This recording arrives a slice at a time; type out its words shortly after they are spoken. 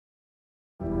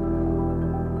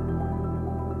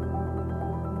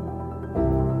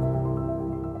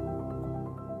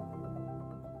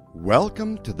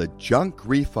Welcome to the Junk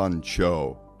Refund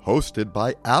Show, hosted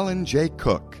by Alan J.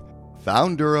 Cook,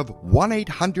 founder of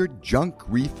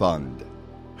 1-800-JUNK-REFUND.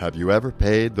 Have you ever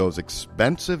paid those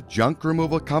expensive junk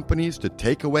removal companies to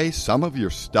take away some of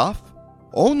your stuff?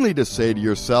 Only to say to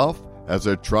yourself, as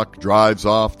a truck drives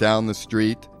off down the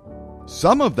street,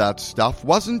 some of that stuff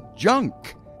wasn't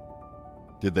junk.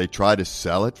 Did they try to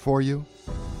sell it for you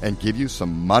and give you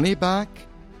some money back?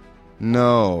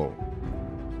 No.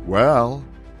 Well,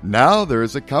 now there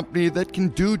is a company that can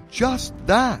do just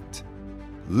that.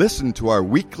 Listen to our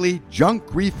weekly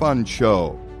Junk Refund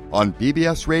Show on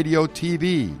BBS Radio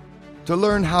TV to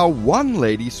learn how one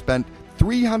lady spent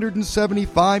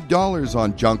 $375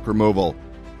 on junk removal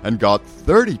and got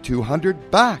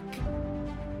 $3,200 back.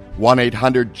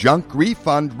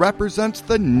 1-800-JUNK-REFUND represents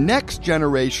the next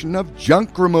generation of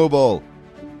junk removal.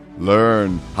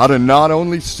 Learn how to not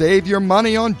only save your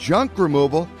money on junk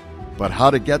removal, but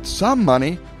how to get some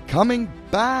money coming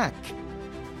back.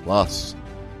 Plus,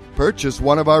 purchase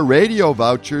one of our radio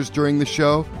vouchers during the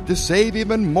show to save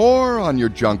even more on your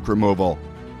junk removal.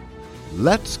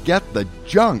 Let's get the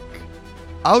junk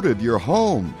out of your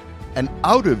home and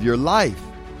out of your life.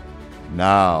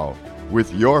 Now,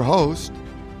 with your host,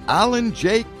 Alan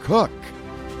J. Cook.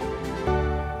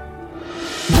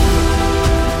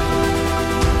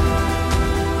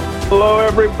 Hello,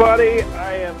 everybody.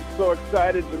 I am so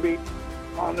excited to be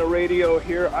on the radio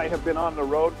here. I have been on the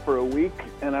road for a week,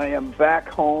 and I am back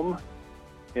home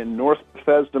in North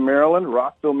Bethesda, Maryland,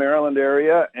 Rockville, Maryland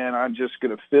area, and I'm just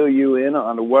going to fill you in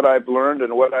on what I've learned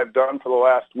and what I've done for the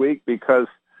last week, because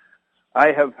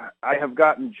I have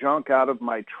gotten junk out of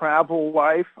my travel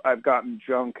life. I've gotten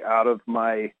junk out of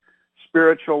my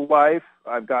spiritual life.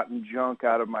 I've gotten junk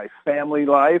out of my family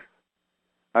life.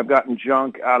 I've gotten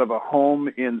junk out of a home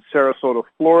in Sarasota,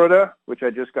 Florida, which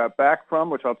I just got back from,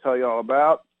 which I'll tell you all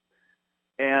about.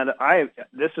 And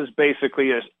this is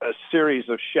basically a series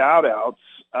of shout-outs,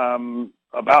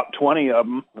 about 20 of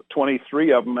them,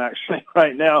 23 of them actually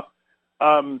right now, that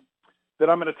I'm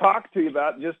going to talk to you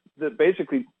about, just that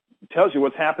basically tells you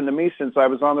what's happened to me since I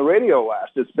was on the radio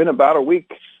last. It's been about a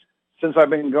week since I've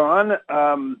been gone,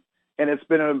 and it's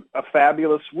been a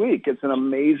fabulous week. It's an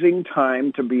amazing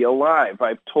time to be alive.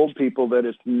 I've told people that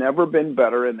it's never been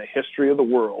better in the history of the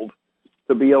world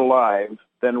to be alive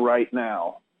than right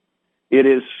now. It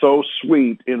is so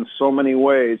sweet in so many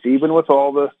ways, even with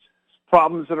all the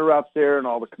problems that are out there and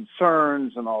all the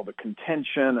concerns and all the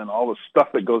contention and all the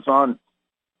stuff that goes on.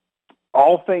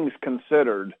 All things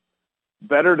considered,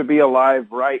 better to be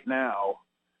alive right now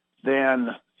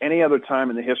than any other time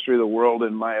in the history of the world,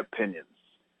 in my opinion.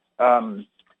 An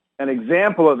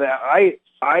example of that, I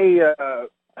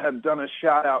have done a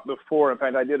shout out before. In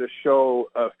fact, I did a show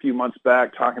a few months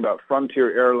back talking about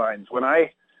Frontier Airlines. When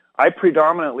I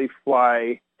predominantly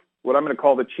fly what I'm going to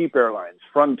call the cheap airlines,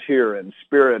 Frontier and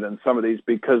Spirit and some of these,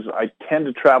 because I tend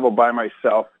to travel by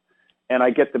myself and I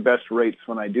get the best rates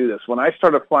when I do this. When I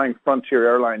started flying Frontier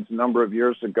Airlines a number of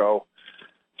years ago,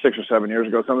 6 or 7 years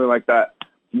ago, something like that,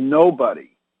 nobody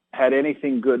had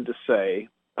anything good to say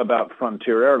about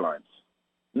Frontier Airlines.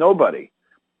 Nobody.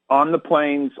 On the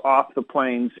planes, off the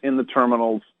planes, in the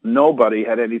terminals, nobody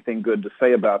had anything good to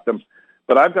say about them.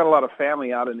 But I've got a lot of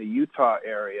family out in the Utah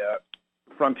area.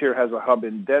 Frontier has a hub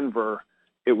in Denver.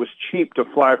 It was cheap to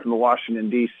fly from the Washington,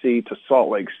 D.C. to Salt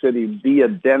Lake City via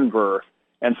Denver,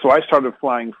 and so I started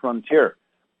flying Frontier.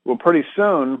 Well, pretty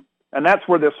soon, and that's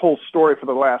where this whole story for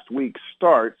the last week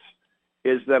starts,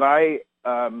 is that I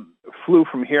flew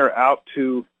from here out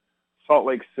to Salt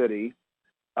Lake City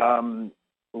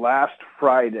last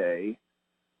Friday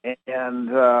and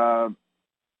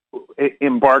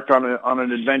embarked on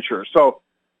an adventure. So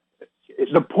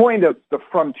the point of the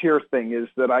Frontier thing is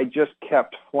that I just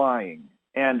kept flying.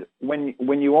 And when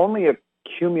you only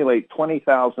accumulate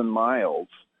 20,000 miles,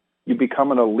 you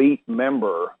become an elite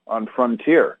member on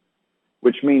Frontier,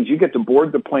 which means you get to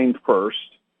board the plane first.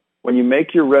 When you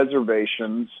make your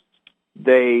reservations,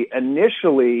 they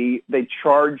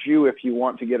charge you if you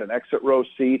want to get an exit row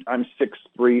seat. I'm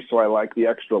 6'3", so I like the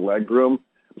extra leg room.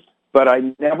 But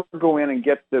I never go in and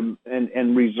get them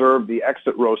and reserve the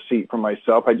exit row seat for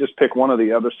myself. I just pick one of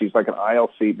the other seats, like an aisle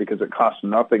seat, because it costs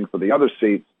nothing for the other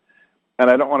seats. And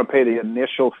I don't want to pay the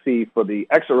initial fee for the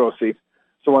exit row seats.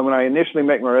 So when I initially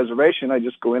make my reservation, I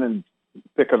just go in and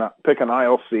pick an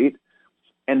aisle seat.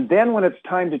 And then when it's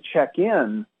time to check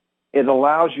in, it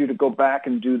allows you to go back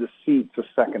and do the seats a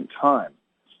second time.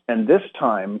 And this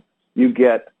time, you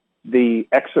get the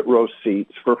exit row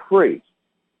seats for free.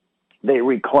 They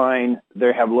recline.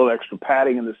 They have a little extra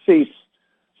padding in the seats.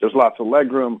 There's lots of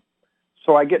leg room.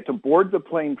 So I get to board the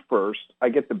plane first. I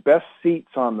get the best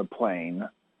seats on the plane.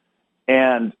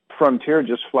 And Frontier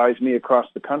just flies me across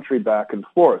the country back and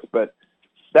forth. But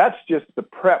that's just the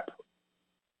prep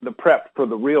for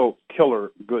the real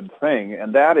killer good thing.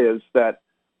 And that is that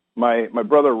my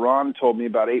brother Ron told me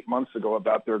about 8 months ago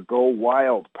about their Go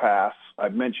Wild Pass.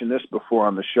 I've mentioned this before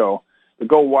on the show. The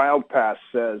Go Wild Pass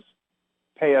says,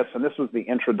 pay us, and this was the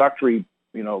introductory,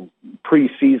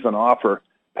 pre-season offer,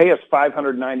 pay us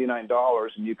 $599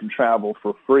 and you can travel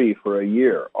for free for a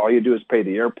year. All you do is pay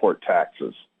the airport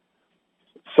taxes.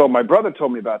 So my brother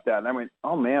told me about that, and I went,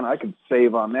 oh, man, I could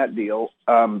save on that deal.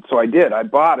 So I did. I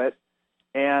bought it,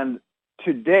 and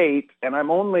to date, and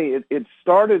it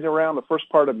started around the first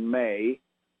part of May.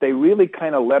 They really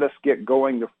kind of let us get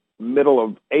going the middle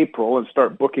of April and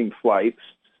start booking flights.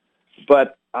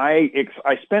 But I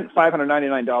spent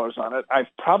 $599 on it.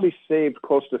 I've probably saved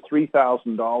close to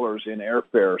 $3,000 in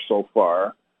airfare so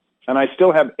far, and I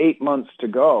still have 8 months to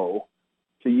go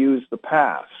to use the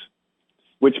pass,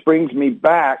 which brings me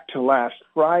back to last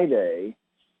Friday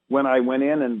when I went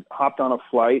in and hopped on a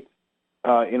flight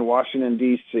in Washington,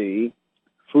 D.C.,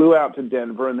 flew out to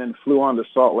Denver, and then flew on to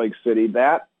Salt Lake City.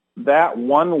 That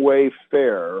one-way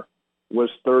fare was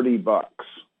 $30.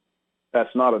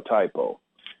 That's not a typo.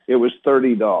 It was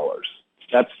 $30.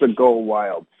 That's the Go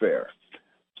Wild fare.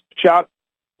 Shout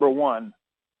number one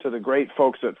to the great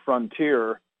folks at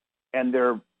Frontier, and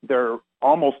they're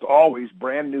almost always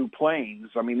brand new planes.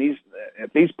 I mean,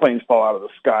 if these planes fall out of the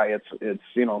sky, it's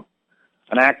an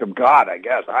act of God, I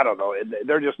guess. I don't know.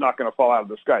 They're just not going to fall out of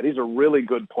the sky. These are really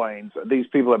good planes. These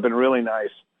people have been really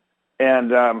nice.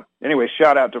 And anyway,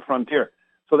 shout out to Frontier.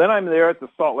 So then I'm there at the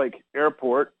Salt Lake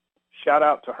airport. Shout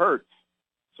out to Hertz.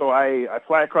 So I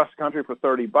fly across the country for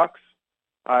 $30.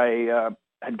 I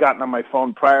had gotten on my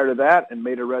phone prior to that and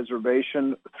made a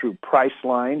reservation through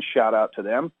Priceline, shout out to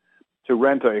them, to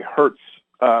rent a Hertz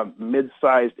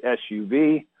mid-sized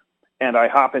SUV. And I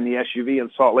hop in the SUV in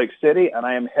Salt Lake City, and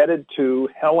I am headed to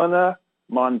Helena,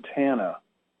 Montana,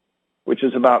 which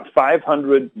is about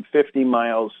 550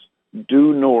 miles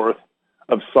due north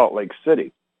of Salt Lake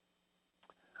City.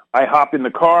 I hop in the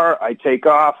car, I take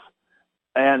off,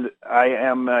 and I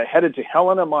am headed to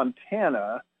Helena,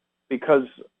 Montana, because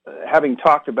having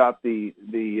talked about the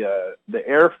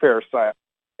airfare side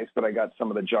that I got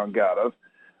some of the junk out of,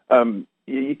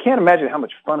 you can't imagine how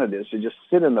much fun it is to just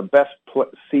sit in the best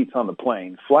seats on the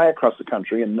plane, fly across the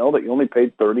country, and know that you only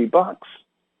paid $30.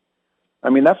 I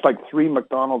mean, that's like 3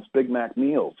 McDonald's Big Mac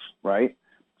meals, right?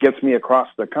 Gets me across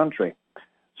the country.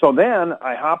 So then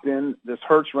I hop in this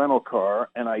Hertz rental car,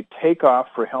 and I take off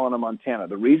for Helena, Montana.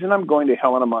 The reason I'm going to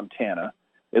Helena, Montana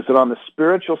is that on the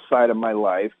spiritual side of my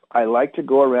life, I like to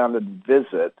go around and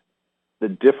visit the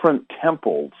different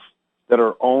temples that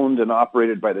are owned and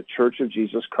operated by the Church of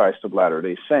Jesus Christ of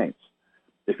Latter-day Saints.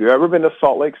 If you've ever been to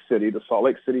Salt Lake City, the Salt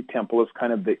Lake City Temple is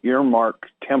kind of the earmark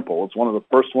temple. It's one of the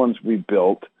first ones we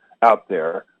built out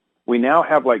there. We now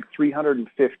have like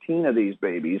 315 of these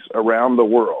babies around the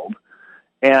world,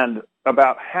 and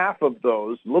about half of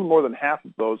those, a little more than half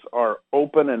of those, are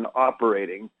open and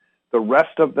operating. The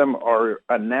rest of them are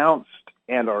announced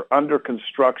and are under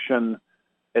construction,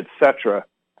 etc.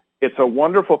 It's a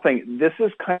wonderful thing. This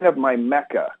is kind of my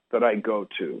Mecca that I go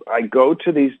to. I go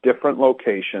to these different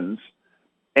locations,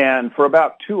 and for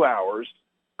about 2 hours,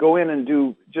 go in and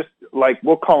do just like,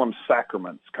 we'll call them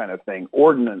sacraments kind of thing,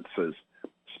 ordinances,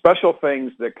 special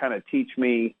things that kind of teach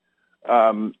me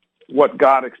what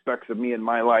God expects of me in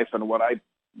my life and what I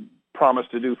promise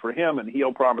to do for him and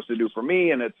he'll promise to do for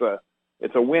me, and it's a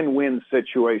win-win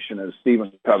situation, as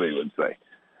Stephen Covey would say.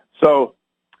 So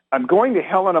I'm going to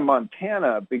Helena,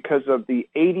 Montana because of the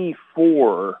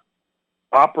 84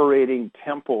 operating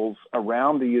temples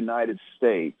around the United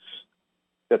States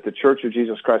that the Church of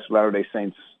Jesus Christ of Latter-day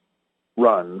Saints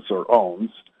runs or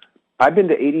owns. I've been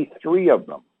to 83 of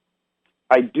them.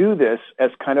 I do this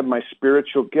as kind of my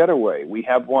spiritual getaway. We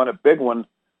have a big one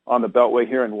on the Beltway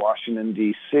here in Washington,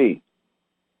 D.C.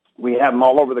 We have them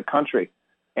all over the country.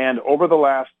 And over the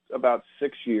last about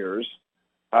 6 years,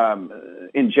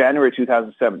 in January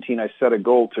 2017, I set a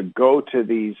goal to go to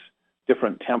these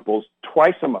different temples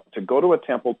twice a month, to go to a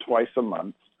temple twice a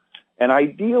month, and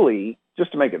ideally,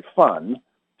 just to make it fun,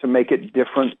 to make it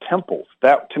different temples.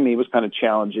 That, to me, was kind of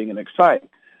challenging and exciting.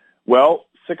 Well,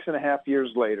 6.5 years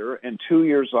later, and 2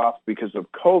 years off because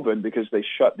of COVID, because they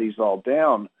shut these all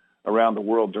down around the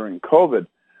world during COVID,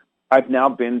 I've now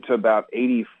been to about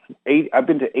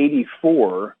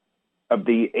 84 of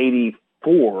the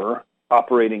 84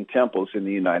 operating temples in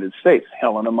the United States.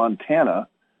 Helena, Montana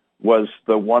was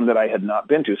the one that I had not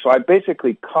been to. So I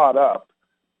basically caught up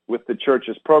with the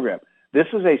church's program. This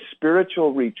is a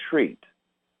spiritual retreat.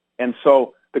 And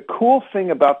so the cool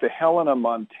thing about the Helena,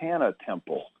 Montana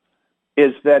temple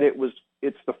is that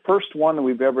it's the first one that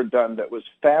we've ever done that was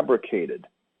fabricated.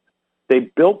 They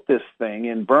built this thing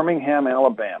in Birmingham,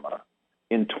 Alabama,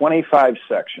 in 25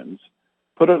 sections,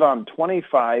 put it on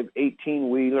 25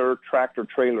 18-wheeler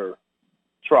tractor-trailer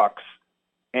trucks,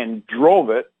 and drove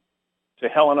it to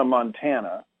Helena,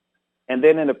 Montana. And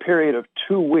then in a period of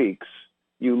 2 weeks,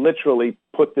 you literally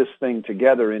put this thing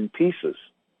together in pieces.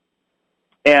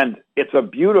 And it's a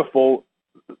beautiful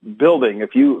building.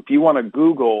 If you want to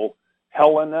Google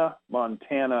Helena,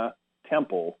 Montana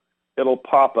temple, it'll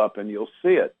pop up and you'll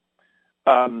see it.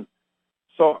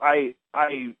 So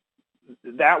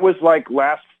that was like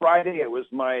last Friday. It's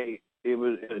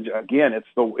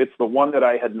the one that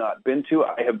I had not been to.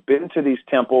 I have been to these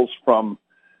temples from,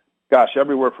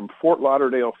 everywhere from Fort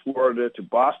Lauderdale, Florida to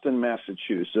Boston,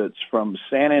 Massachusetts, from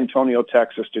San Antonio,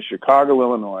 Texas to Chicago,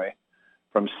 Illinois,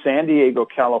 from San Diego,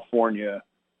 California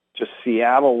to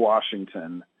Seattle,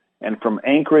 Washington, and from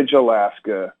Anchorage,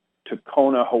 Alaska to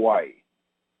Kona, Hawaii.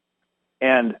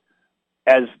 And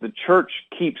as the church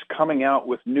keeps coming out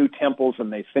with new temples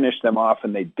and they finish them off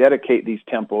and they dedicate these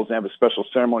temples and have a special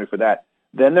ceremony for that,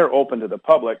 then they're open to the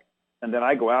public, and then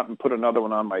I go out and put another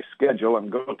one on my schedule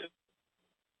and go to.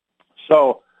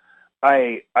 So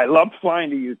I loved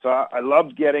flying to Utah. I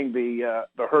loved getting the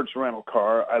Hertz rental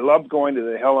car. I loved going to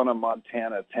the Helena,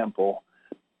 Montana temple,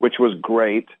 which was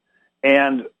great.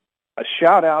 And a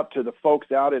shout out to the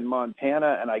folks out in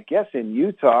Montana and I guess in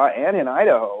Utah and in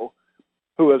Idaho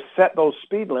who have set those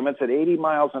speed limits at 80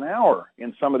 miles an hour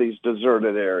in some of these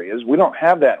deserted areas. We don't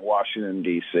have that in Washington,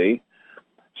 D.C.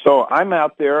 So I'm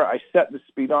out there. I set the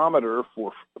speedometer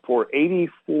for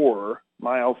 84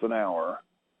 miles an hour,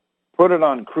 put it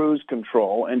on cruise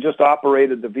control, and just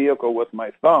operated the vehicle with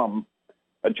my thumb,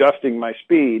 adjusting my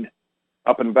speed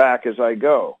up and back as I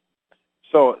go.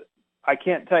 So I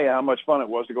can't tell you how much fun it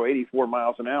was to go 84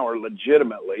 miles an hour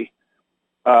legitimately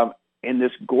in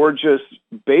this gorgeous,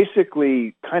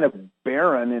 basically kind of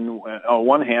barren, on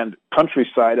one hand,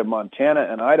 countryside of Montana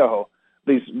and Idaho.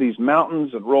 These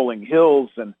mountains and rolling hills,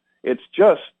 and it's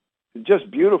just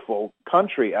beautiful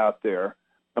country out there.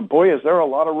 And boy, is there a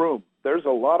lot of room. There's a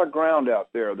lot of ground out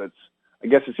there that's, I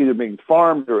guess it's either being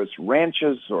farmed or it's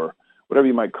ranches or whatever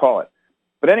you might call it.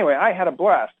 But anyway, I had a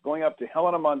blast going up to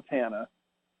Helena, Montana,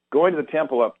 going to the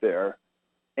temple up there,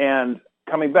 and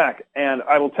coming back. And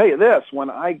I will tell you this, when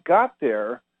I got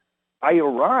there, I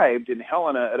arrived in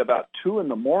Helena at about 2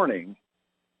 a.m,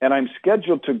 and I'm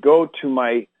scheduled to go to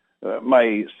my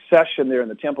session there in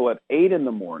the temple at 8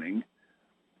 a.m,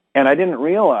 and I didn't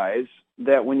realize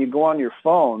that when you go on your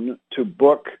phone to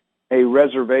book a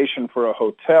reservation for a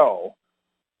hotel,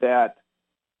 that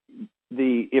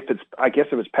if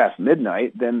it's past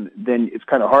midnight, then it's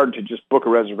kind of hard to just book a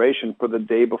reservation for the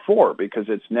day before because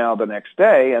it's now the next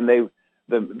day, and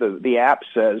the app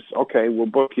says, okay, we'll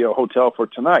book you a hotel for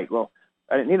tonight. Well,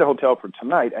 I didn't need a hotel for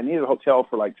tonight. I needed a hotel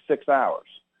for like 6 hours.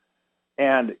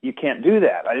 And you can't do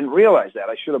that. I didn't realize that.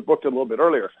 I should have booked it a little bit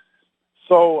earlier.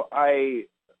 So I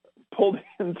pulled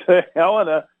into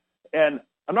Helena, and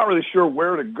I'm not really sure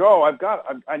where to go.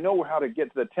 I know how to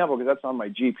get to the temple because that's on my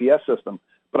GPS system.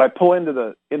 But I pull into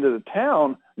the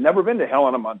town. Never been to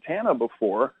Helena, Montana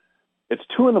before. It's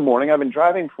 2 a.m. I've been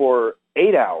driving for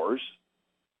 8 hours.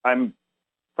 I'm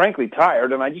frankly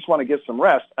tired, and I just want to get some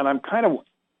rest. And I'm kind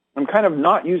of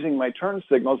not using my turn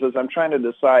signals as I'm trying to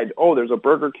decide, there's a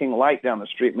Burger King light down the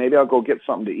street. Maybe I'll go get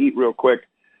something to eat real quick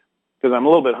because I'm a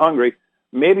little bit hungry.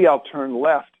 Maybe I'll turn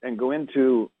left and go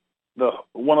into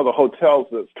one of the hotels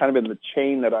that's kind of in the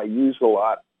chain that I use a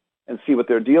lot and see what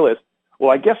their deal is.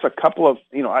 Well, I guess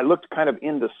I looked kind of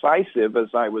indecisive as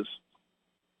I was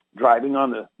driving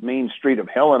on the main street of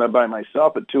Helena by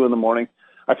myself at 2 a.m.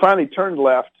 I finally turned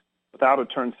left without a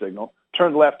turn signal,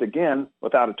 turned left again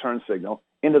without a turn signal,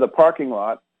 into the parking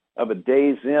lot of a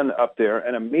Days Inn up there,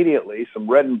 and immediately some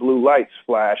red and blue lights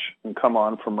flash and come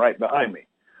on from right behind me.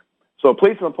 So a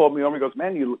policeman pulled me over and goes,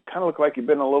 man, you kind of look like you've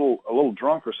been a little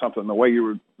drunk or something, the way you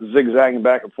were zigzagging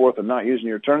back and forth and not using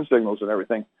your turn signals and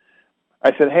everything.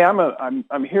 I said, hey,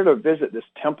 I'm here to visit this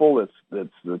temple that's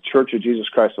the Church of Jesus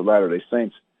Christ of Latter-day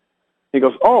Saints. He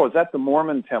goes, oh, is that the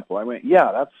Mormon temple? I went,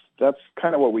 yeah, that's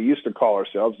kind of what we used to call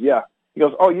ourselves. Yeah. He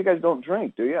goes, oh, you guys don't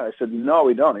drink, do you? I said, no,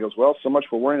 we don't. He goes, well, so much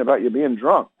for worrying about you being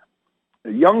drunk.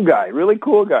 A young guy, really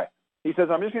cool guy. He says,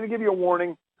 I'm just going to give you a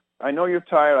warning. I know you're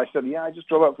tired. I said, yeah, I just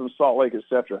drove up from Salt Lake,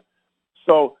 etc.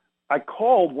 So I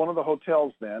called one of the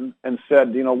hotels then and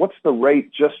said, what's the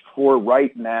rate just for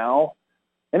right now?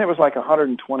 And it was like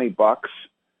 $120.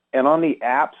 And on the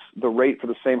apps, the rate for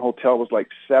the same hotel was like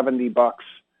 $70.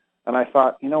 And I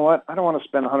thought, you know what? I don't want to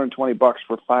spend $120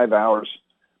 for 5 hours.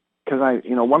 because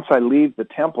once I leave the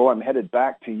temple, I'm headed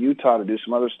back to Utah to do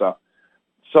some other stuff.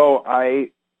 So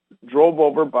I drove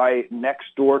over by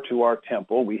next door to our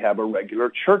temple. We have a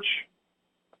regular church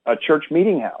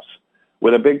meeting house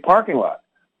with a big parking lot.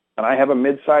 And I have a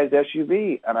mid-sized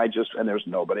SUV, and there's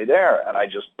nobody there. And I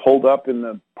just pulled up in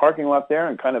the parking lot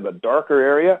there in kind of a darker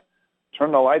area,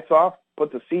 turned the lights off,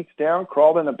 put the seats down,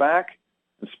 crawled in the back,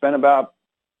 and spent about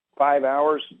 5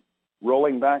 hours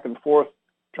rolling back and forth,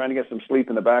 trying to get some sleep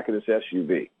in the back of this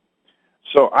SUV.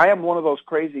 So I am one of those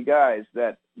crazy guys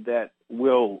that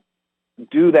will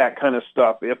do that kind of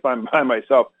stuff if I'm by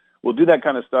myself, will do that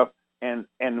kind of stuff and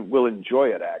will enjoy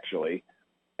it, actually.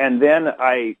 And then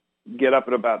I get up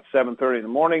at about 7:30 in the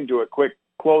morning, do a quick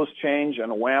clothes change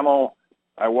and a whammo.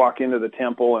 I walk into the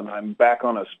temple, and I'm back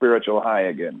on a spiritual high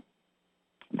again.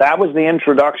 That was the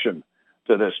introduction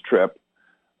to this trip.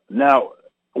 Now,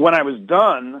 when I was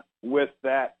done with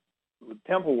that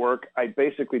temple work, I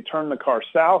basically turned the car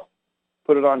south,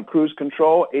 put it on cruise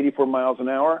control, 84 miles an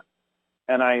hour,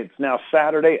 and it's now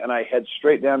Saturday, and I head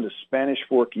straight down to Spanish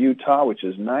Fork, Utah, which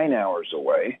is 9 hours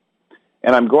away.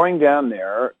 And I'm going down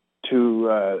there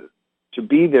to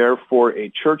be there for a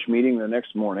church meeting the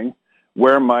next morning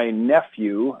where my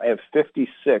nephew, I have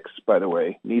 56, by the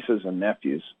way, nieces and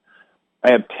nephews.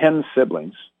 I have 10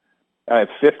 siblings. I have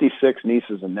 56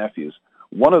 nieces and nephews.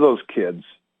 One of those kids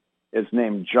is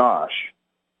named Josh,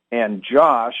 and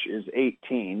Josh is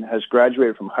 18, has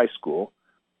graduated from high school,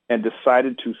 and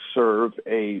decided to serve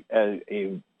a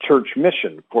church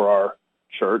mission for our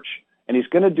church. And he's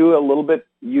going to do a little bit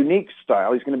unique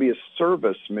style. He's going to be a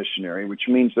service missionary, which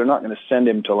means they're not going to send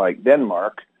him to like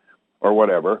Denmark or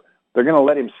whatever. They're going to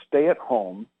let him stay at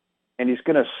home, and he's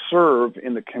going to serve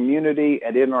in the community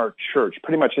and in our church,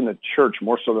 pretty much in the church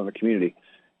more so than the community,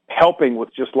 helping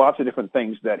with just lots of different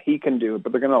things that he can do,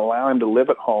 but they're going to allow him to live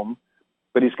at home,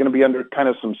 but he's going to be under kind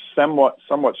of some somewhat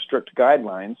strict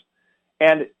guidelines.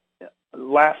 And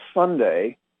last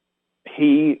Sunday,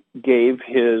 he gave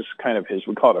his,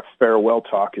 we call it a farewell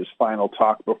talk, his final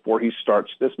talk before he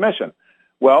starts this mission.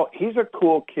 Well, he's a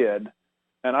cool kid,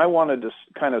 and I wanted to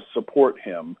kind of support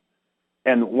him.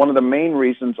 And one of the main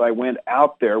reasons I went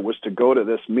out there was to go to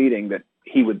this meeting that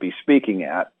he would be speaking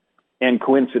at. And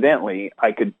coincidentally,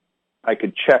 I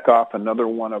could check off another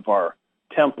one of our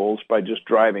temples by just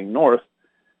driving north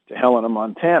to Helena,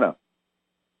 Montana.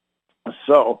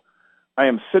 So I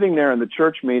am sitting there in the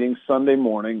church meeting Sunday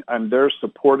morning. I'm there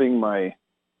supporting my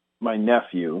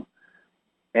nephew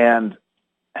and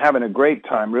having a great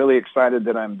time, really excited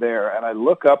that I'm there. And I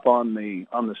look up on the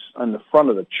front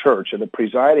of the church, and the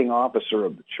presiding officer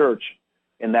of the church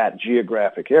in that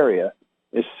geographic area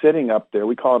is sitting up there.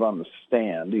 We call it on the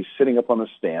stand. He's sitting up on the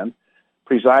stand,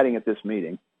 presiding at this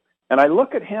meeting. And I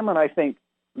look at him and I think,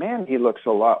 man, he looks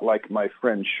a lot like my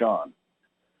friend Sean.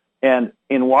 And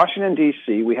in Washington,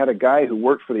 D.C., we had a guy who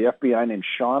worked for the FBI named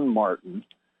Sean Martin,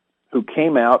 who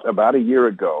came out about a year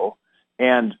ago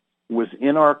and was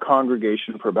in our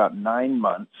congregation for about 9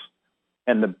 months.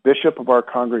 And the bishop of our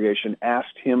congregation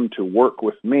asked him to work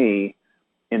with me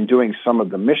in doing some of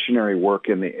the missionary work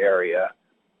in the area.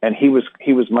 And he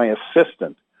was my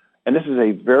assistant. And this is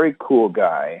a very cool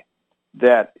guy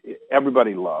that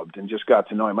everybody loved and just got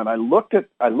to know him. And I looked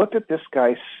at this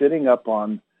guy sitting up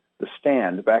on the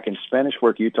stand back in Spanish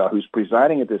Fork, Utah, who's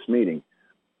presiding at this meeting.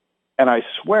 And I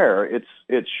swear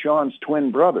it's Sean's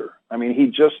twin brother. I mean, he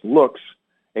just looks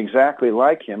exactly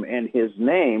like him. And his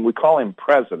name, we call him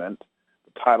President,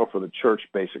 the title for the church,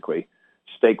 basically,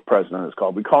 stake president is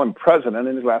called. We call him President,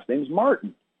 and his last name is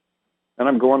Martin. And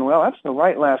I'm going, well, that's the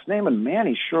right last name, and man,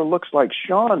 he sure looks like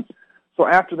Sean. So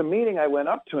after the meeting, I went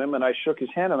up to him, and I shook his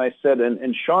hand, and I said,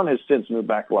 and Sean has since moved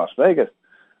back to Las Vegas.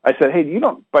 I said, hey, you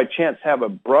don't by chance have a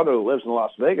brother who lives in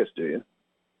Las Vegas, do you?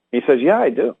 He says, yeah,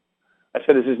 I do. I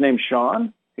said, is his name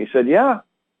Sean? He said, yeah.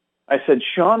 I said,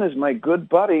 Sean is my good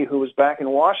buddy who was back in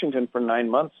Washington for 9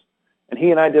 months, and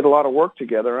he and I did a lot of work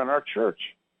together in our church.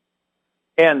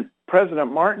 And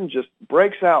President Martin just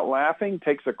breaks out laughing,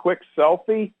 takes a quick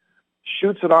selfie,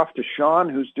 shoots it off to Sean,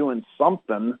 who's doing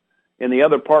something in the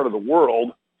other part of the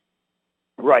world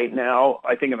right now,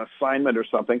 I think an assignment or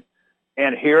something.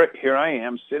 And here I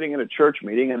am sitting in a church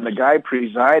meeting, and the guy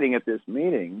presiding at this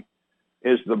meeting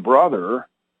is the brother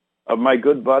of my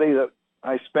good buddy that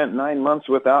I spent 9 months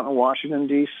with out in Washington,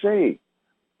 D.C.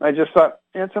 I just thought,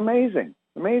 it's amazing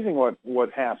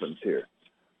what happens here.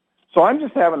 So I'm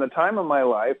just having the time of my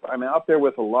life. I'm out there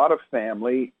with a lot of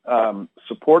family,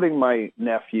 supporting my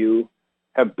nephew,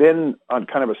 have been on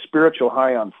kind of a spiritual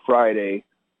high on Friday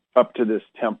up to this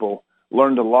temple,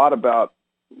 learned a lot about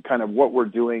kind of what we're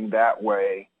doing that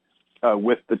way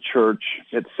with the church,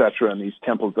 et cetera, and these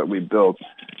temples that we built.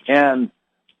 And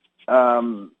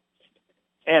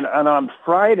and on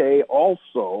Friday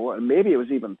also, and maybe it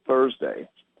was even Thursday,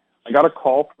 I got a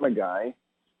call from a guy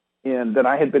that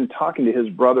I had been talking to his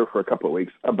brother for a couple of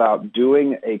weeks about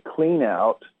doing a clean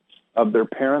out of their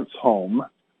parents' home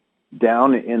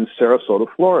down in Sarasota,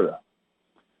 Florida.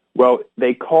 Well,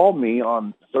 they called me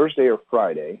on Thursday or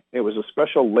Friday. It was a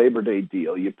special Labor Day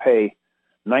deal. You pay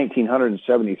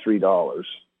 $1,973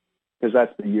 because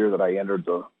that's the year that I entered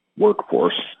the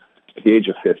workforce at the age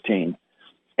of 15.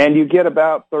 And you get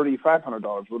about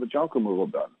 $3,500 worth of junk removal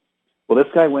done. Well,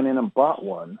 this guy went in and bought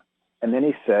one, and then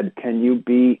he said, can you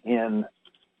be in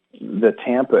the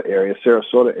Tampa area,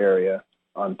 Sarasota area,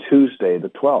 on Tuesday the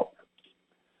 12th?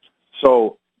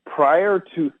 So prior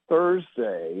to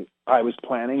Thursday, I was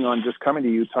planning on just coming to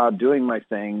Utah, doing my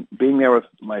thing, being there with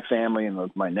my family and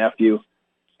with my nephew,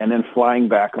 and then flying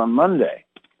back on Monday.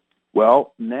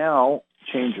 Well, now,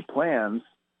 change of plans,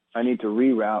 I need to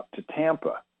reroute to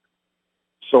Tampa.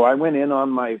 So I went in on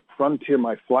my Frontier,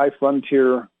 my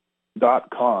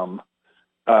flyfrontier.com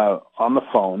on the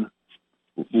phone,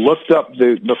 looked up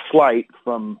the flight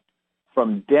from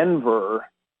Denver,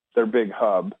 their big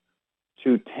hub,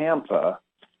 to Tampa.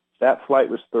 That flight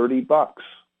was $30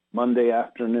 Monday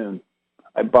afternoon.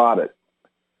 I bought it.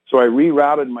 So I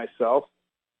rerouted myself,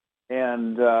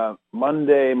 and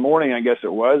Monday morning, I guess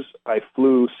it was, I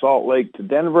flew Salt Lake to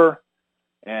Denver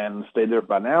and stayed there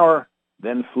about an hour,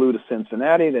 then flew to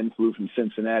Cincinnati, then flew from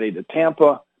Cincinnati to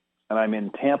Tampa, and I'm in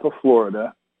Tampa,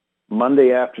 Florida,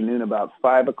 Monday afternoon about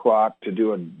 5 o'clock to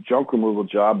do a junk removal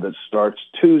job that starts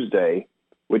Tuesday,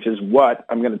 which is what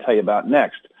I'm going to tell you about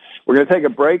next. We're going to take a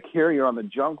break here. You're on the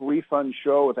Junk Refund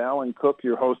Show with Alan Cook,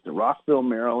 your host in Rockville,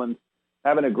 Maryland.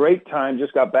 Having a great time.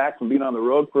 Just got back from being on the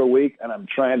road for a week, and I'm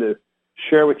trying to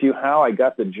share with you how I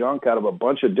got the junk out of a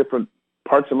bunch of different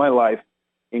parts of my life,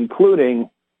 including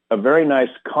a very nice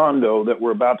condo that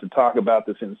we're about to talk about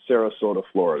that's in Sarasota,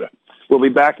 Florida. We'll be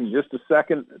back in just a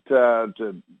second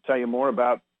to tell you more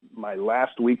about my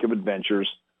last week of adventures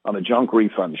on the Junk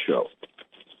Refund Show.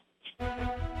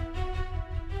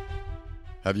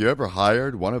 Have you ever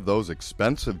hired one of those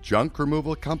expensive junk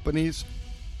removal companies,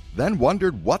 then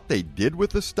wondered what they did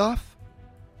with the stuff?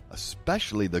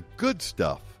 Especially the good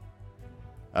stuff.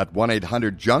 At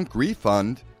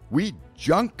 1-800-JUNK-REFUND, we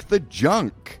junk the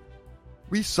junk.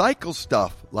 Recycle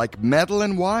stuff like metal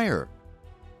and wire.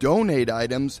 Donate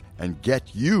items and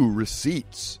get you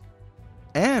receipts.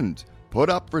 And put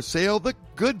up for sale the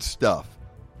good stuff.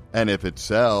 And if it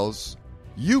sells,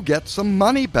 you get some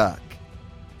money back.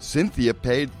 Cynthia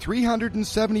paid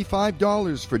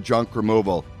 $375 for junk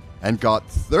removal and got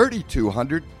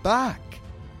 $3,200 back.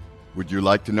 Would you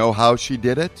like to know how she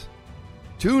did it?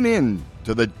 Tune in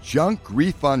to the Junk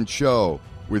Refund Show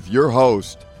with your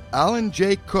host, Alan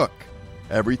J. Cook,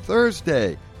 every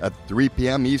Thursday at 3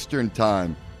 p.m. Eastern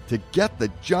Time to get the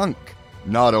junk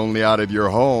not only out of your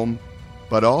home,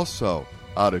 but also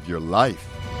out of your life.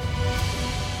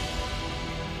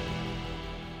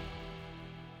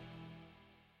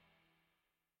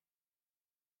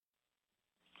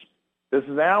 This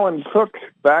is Alan Cook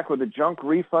back with the Junk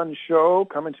Refund Show,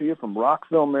 coming to you from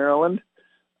Rockville, Maryland.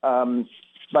 By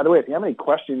the way, if you have any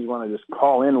questions, you want to just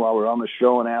call in while we're on the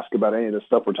show and ask about any of the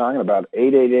stuff we're talking about,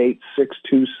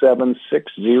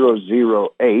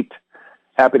 888-627-6008.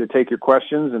 Happy to take your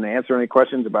questions and answer any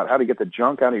questions about how to get the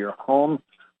junk out of your home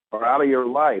or out of your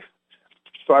life.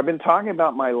 So I've been talking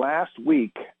about my last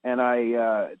week, and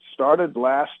I started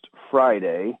last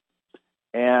Friday,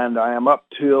 and I am up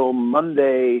till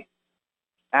Monday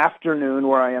afternoon,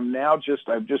 where I am now.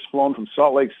 I've just flown from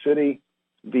Salt Lake City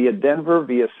via Denver,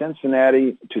 via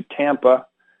Cincinnati to Tampa.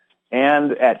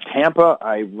 And at Tampa,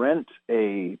 I rent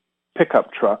a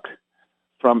pickup truck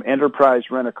from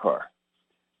Enterprise Rent-A-Car.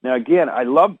 Now, again, I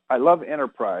love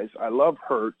Enterprise. I love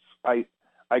Hertz.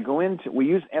 we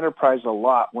use Enterprise a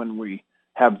lot when we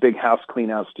have big house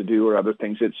cleanouts to do or other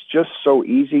things. It's just so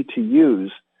easy to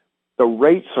use. The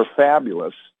rates are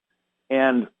fabulous.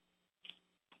 And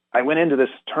I went into this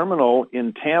terminal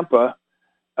in Tampa,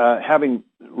 having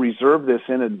reserved this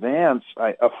in advance,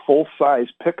 a full-size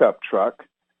pickup truck.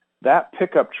 That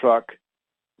pickup truck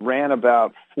ran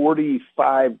about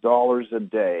 $45 a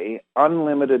day,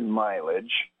 unlimited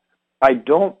mileage. I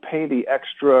don't pay the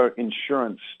extra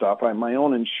insurance stuff. My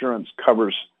own insurance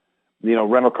covers,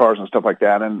 rental cars and stuff like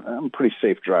that, and I'm a pretty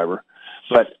safe driver.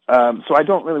 But so I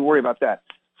don't really worry about that.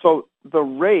 So the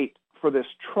rate for this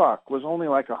truck was only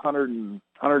like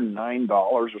 $109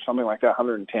 or something like that,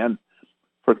 $110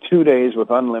 for 2 days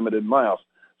with unlimited miles.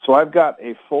 So I've got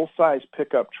a full-size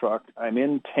pickup truck. I'm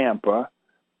in Tampa,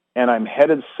 and I'm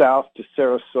headed south to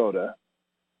Sarasota.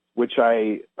 which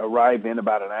I arrive in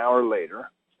about an hour later.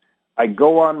 I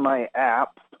go on my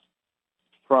app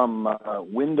from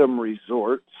Wyndham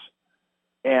Resorts,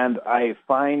 and I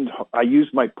use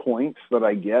my points that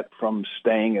I get from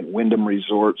staying at Wyndham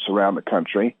Resorts around the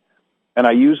country, and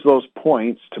I use those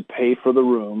points to pay for the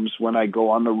rooms when I go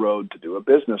on the road to do a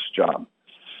business job.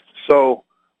 So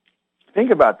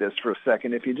think about this for a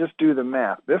second. If you just do the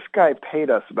math, this guy paid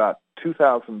us about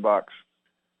 $2,000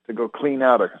 to go clean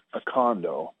out a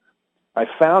condo. I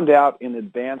found out in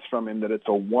advance from him that it's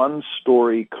a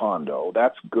one-story condo.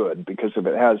 That's good, because if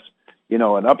it has,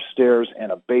 an upstairs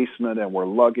and a basement and we're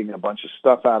lugging a bunch of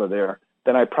stuff out of there,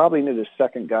 then I probably need a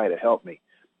second guy to help me.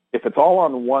 If it's all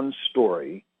on one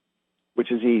story,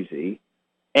 which is easy,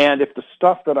 and if the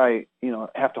stuff that I,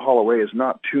 have to haul away is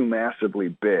not too massively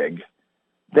big,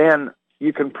 then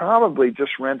you can probably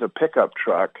just rent a pickup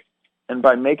truck, and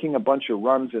by making a bunch of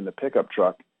runs in the pickup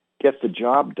truck, get the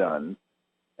job done,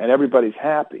 and everybody's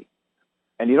happy.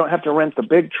 And you don't have to rent the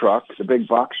big truck, the big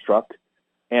box truck,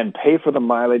 and pay for the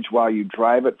mileage while you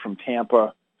drive it from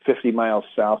Tampa 50 miles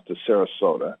south to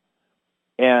Sarasota.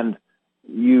 And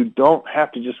you don't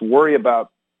have to just worry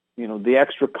about, the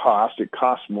extra cost. It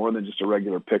costs more than just a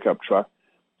regular pickup truck.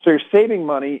 So you're saving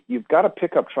money. You've got a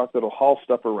pickup truck that'll haul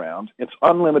stuff around. It's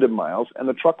unlimited miles, and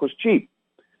the truck was cheap.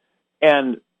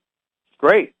 And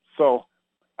great. So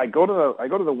I go to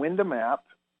the Wyndham app,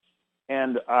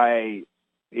 and I'm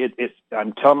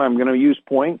telling them I'm going to use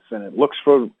points, and it looks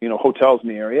for hotels in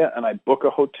the area, and I book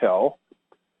a hotel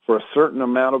for a certain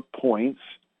amount of points,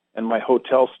 and my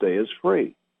hotel stay is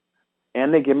free,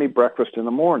 and they give me breakfast in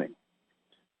the morning.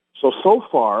 So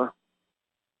far,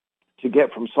 to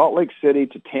get from Salt Lake City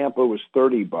to Tampa was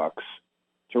 $30.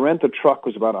 To rent the truck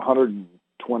was about $120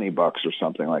 or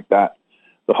something like that.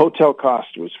 The hotel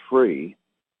cost was free,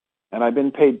 and I've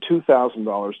been paid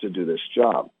 $2,000 to do this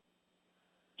job.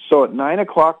 So at 9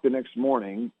 o'clock the next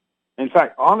morning, in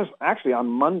fact, actually on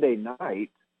Monday night,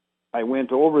 I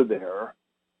went over there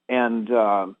and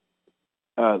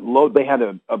they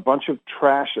had a bunch of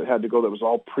trash that had to go that was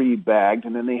all pre-bagged,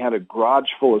 and then they had a garage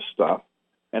full of stuff.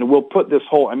 And we'll put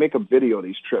I make a video of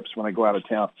these trips when I go out of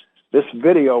town. This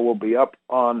video will be up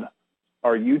on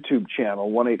our YouTube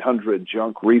channel,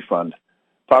 1-800-JUNK-REFUND,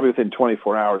 probably within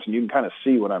 24 hours, and you can kind of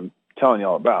see what I'm telling you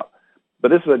all about. But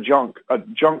this is a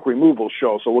junk removal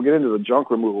show, so we'll get into the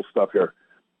junk removal stuff here.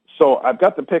 So I've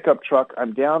got the pickup truck.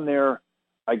 I'm down there.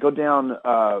 I go down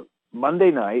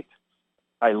Monday night.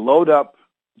 I load up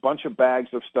a bunch of bags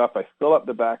of stuff. I fill up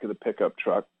the back of the pickup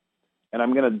truck, and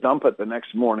I'm going to dump it the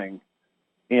next morning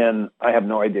I have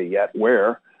no idea yet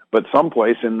where, but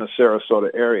someplace in the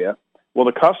Sarasota area. Well,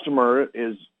 the customer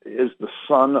is the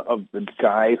son of the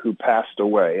guy who passed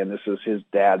away, and this is his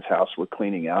dad's house we're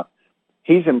cleaning out.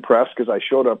 He's impressed because I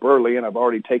showed up early, and I've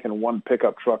already taken one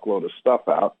pickup truckload of stuff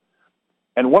out.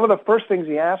 And one of the first things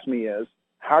he asked me is,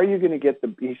 how are you going to get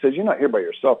he says, you're not here by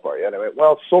yourself, are you? And I went,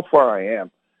 well, so far I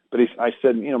am. But I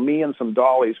said, me and some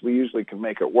dollies, we usually can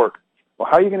make it work. Well,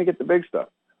 how are you going to get the big stuff?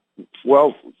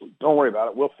 Well, don't worry about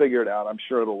it. We'll figure it out. I'm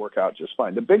sure it'll work out just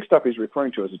fine. The big stuff he's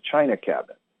referring to is a china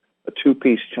cabinet, a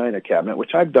two-piece china cabinet,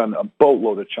 which I've done a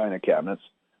boatload of china cabinets,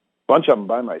 a bunch of them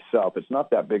by myself. It's not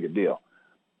that big a deal.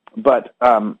 But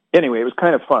anyway, it was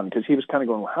kind of fun because he was kind of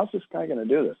going, well, how's this guy going to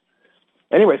do this?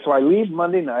 Anyway, so I leave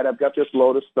Monday night. I've got this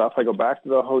load of stuff. I go back to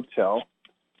the hotel.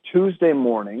 Tuesday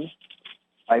morning,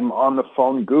 I'm on the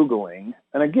phone Googling.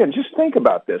 And again, just think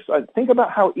about this. Think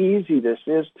about how easy this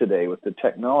is today with the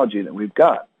technology that we've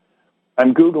got.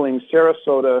 I'm Googling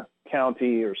Sarasota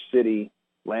County or City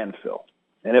landfill,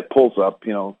 and it pulls up,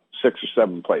 6 or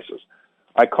 7 places.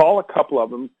 I call a couple of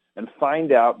them and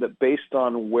find out that based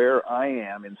on where I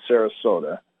am in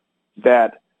Sarasota,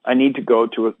 that I need to go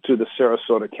to the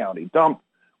Sarasota County dump,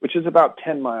 which is about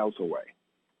 10 miles away.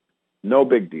 No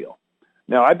big deal.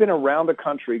 Now, I've been around the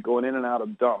country going in and out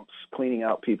of dumps, cleaning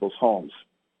out people's homes.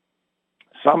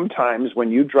 Sometimes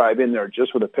when you drive in there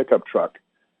just with a pickup truck,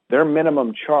 their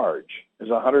minimum charge is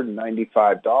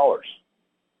 $195.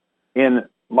 In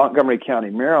Montgomery County,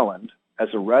 Maryland, as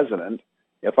a resident,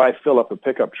 if I fill up a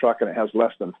pickup truck and it has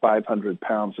less than 500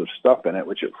 pounds of stuff in it,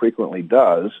 which it frequently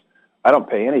does, I don't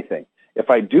pay anything. If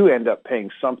I do end up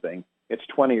paying something, it's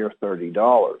 $20 or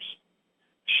 $30.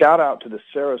 Shout out to the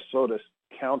Sarasota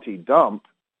County dump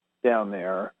down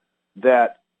there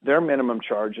that their minimum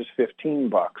charge is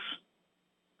 $15.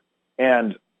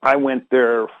 And I went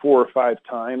there 4 or 5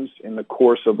 times in the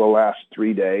course of the last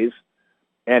 3 days,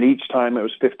 and each time it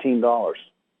was $15.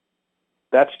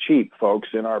 That's cheap, folks,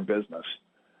 in our business.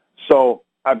 So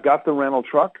I've got the rental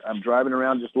truck. I'm driving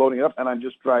around just loading it up, and I'm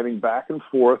just driving back and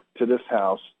forth to this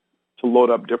house to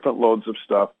load up different loads of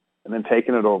stuff. and then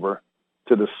taking it over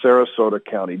to the Sarasota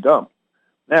County dump.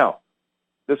 Now,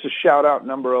 this is shout out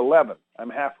number 11. I'm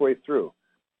halfway through.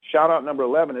 Shout out number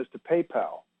 11 is to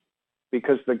PayPal,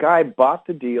 because the guy bought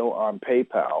the deal on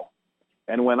PayPal,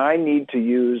 and when I need to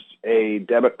use a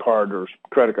debit card or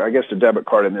credit card, I guess a debit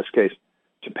card in this case,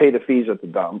 to pay the fees at the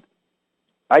dump,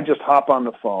 I just hop on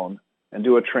the phone and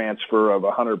do a transfer of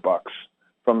 $100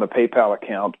 from the PayPal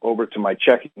account over to my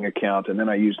checking account, and then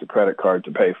I use the credit card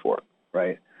to pay for it,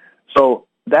 right? So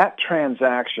that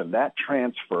transaction, that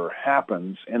transfer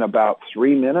happens in about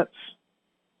 3 minutes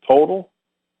total,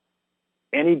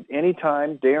 any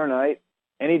time, day or night,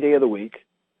 any day of the week.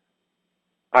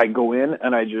 I go in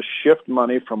and I just shift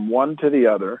money from one to the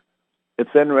other. It's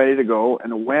then ready to go,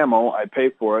 and whammo, I pay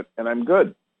for it, and I'm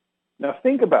good. Now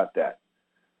think about that.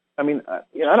 I mean, I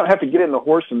don't have to get in the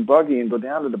horse and buggy and go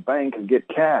down to the bank and get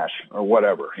cash or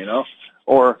whatever,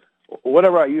 or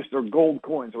whatever or gold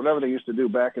coins, or whatever they used to do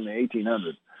back in the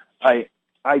 1800s.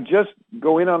 I just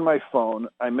go in on my phone,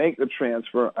 I make the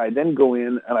transfer, I then go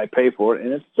in and I pay for it,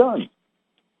 and it's done,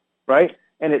 right?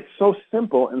 And it's so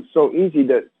simple and so easy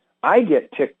that I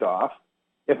get ticked off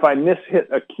if I hit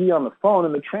a key on the phone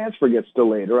and the transfer gets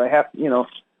delayed, or I have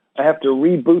to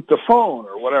reboot the phone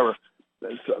or whatever.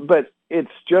 But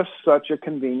it's just such a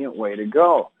convenient way to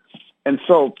go. And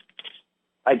so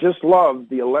I just love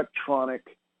the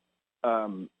electronic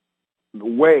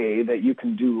way that you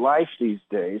can do life these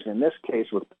days, in this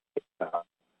case with PayPal,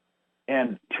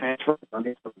 and transfer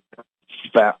money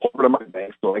back over to my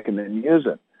bank so I can then use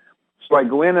it. So I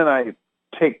go in and I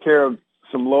take care of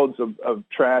some loads of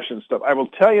trash and stuff. I will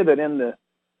tell you that in the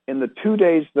 2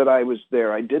 days that I was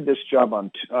there, I did this job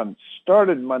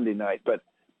started Monday night, but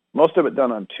most of it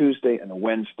done on Tuesday and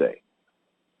Wednesday.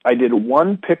 I did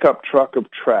 1 pickup truck of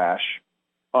trash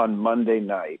on Monday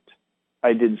night.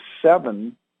 I did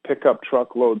 7 pickup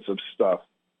truckloads of stuff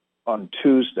on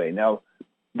Tuesday. Now,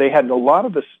 they had a lot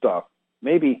of the stuff,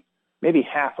 maybe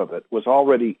half of it, was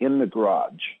already in the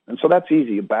garage. And so that's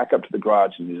easy. You back up to the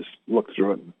garage and you just look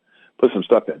through it and put some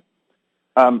stuff in.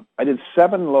 I did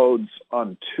 7 loads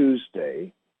on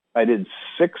Tuesday. I did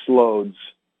 6 loads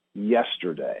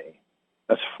yesterday.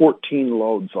 That's 14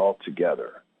 loads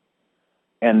altogether.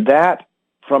 And that,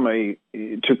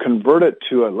 to convert it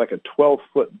to like a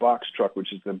 12-foot box truck,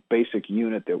 which is the basic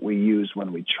unit that we use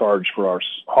when we charge for our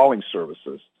hauling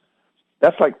services,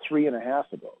 that's like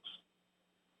 3.5 of those.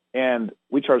 And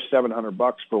we charge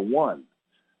 $700 for one.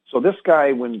 So this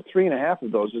guy, when 3.5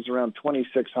 of those is around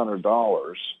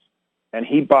 $2,600, and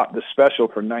he bought the special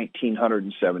for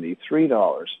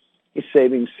 $1,973, he's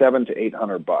saving $700 to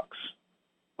 $800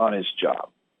 on his job.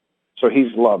 So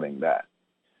he's loving that.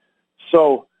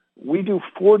 So we do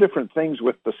 4 different things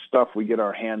with the stuff we get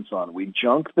our hands on. We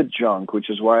junk the junk, which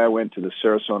is why I went to the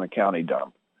Sarasota County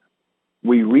dump.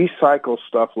 We recycle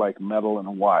stuff like metal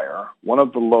and wire. One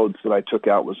of the loads that I took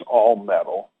out was all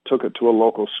metal. Took it to a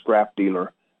local scrap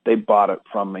dealer. They bought it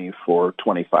from me for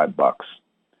 $25.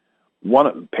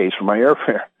 One pays for my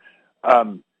airfare.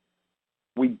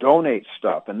 We donate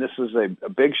stuff, and this is a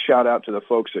big shout-out to the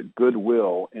folks at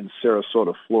Goodwill in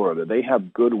Sarasota, Florida. They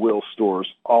have Goodwill stores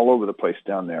all over the place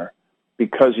down there,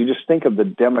 because you just think of the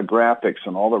demographics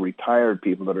and all the retired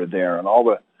people that are there and all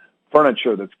the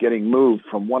furniture that's getting moved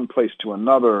from one place to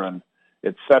another, and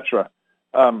et cetera.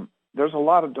 There's a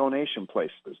lot of donation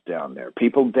places down there,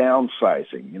 people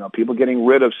downsizing, people getting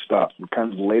rid of stuff in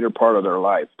kind of the later part of their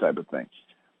life type of thing.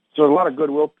 So there's a lot of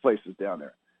Goodwill places down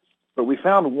there. But we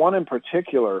found one in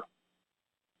particular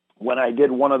when I did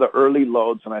one of the early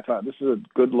loads, and I thought this is a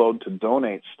good load to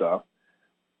donate stuff.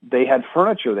 They had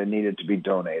furniture that needed to be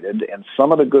donated, and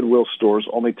some of the Goodwill stores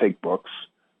only take books.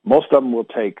 Most of them will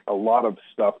take a lot of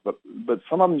stuff, but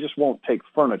some of them just won't take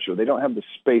furniture. They don't have the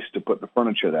space to put the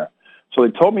furniture there. So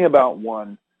they told me about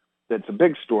one that's a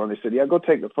big store, and they said, yeah, go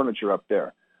take the furniture up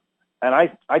there. And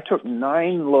I took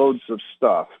 9 loads of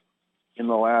stuff in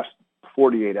the last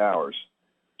 48 hours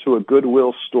to a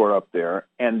Goodwill store up there,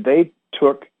 and they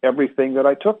took everything that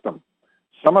I took them.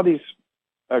 Some of these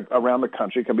around the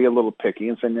country can be a little picky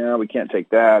and say, no, we can't take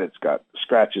that. It's got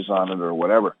scratches on it or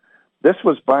whatever. This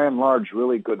was, by and large,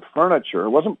 really good furniture. It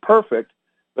wasn't perfect,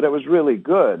 but it was really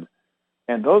good.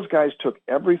 And those guys took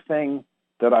everything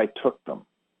that I took them.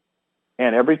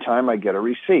 And every time I get a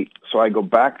receipt. So I go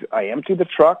back, I empty the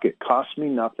truck. It costs me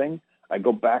nothing. I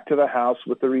go back to the house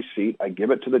with the receipt. I give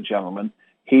it to the gentleman.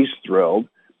 He's thrilled.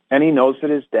 And he knows that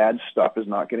his dad's stuff is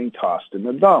not getting tossed in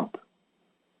the dump.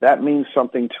 That means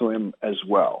something to him as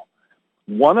well.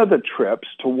 One of the trips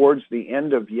towards the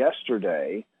end of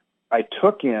yesterday, I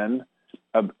took in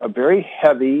a very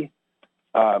heavy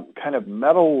kind of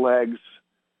metal legs,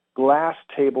 glass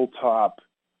tabletop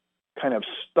kind of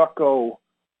stucco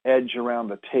edge around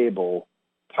the table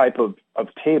type of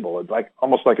table. It's like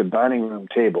almost like a dining room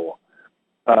table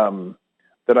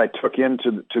that I took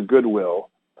into Goodwill.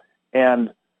 And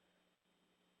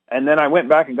then I went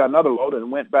back and got another load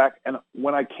and went back. And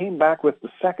when I came back with the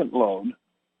second load,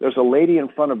 there's a lady in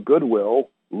front of Goodwill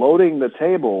loading the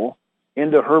table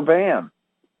into her van.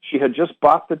 She had just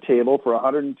bought the table for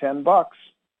 $110,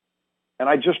 and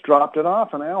I just dropped it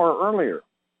off an hour earlier.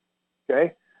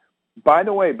 Okay? By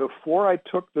the way, before I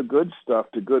took the good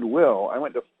stuff to Goodwill, I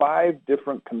went to 5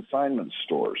 different consignment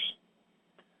stores.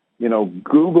 You know,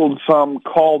 Googled some,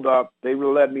 called up. They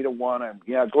led me to one.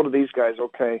 Go to these guys,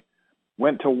 okay.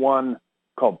 Went to one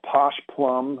called Posh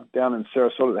Plum down in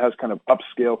Sarasota that has kind of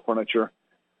upscale furniture.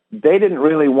 They didn't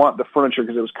really want the furniture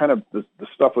because it was kind of, the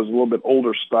stuff was a little bit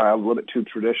older style, a little bit too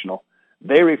traditional.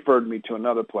 They referred me to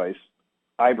another place,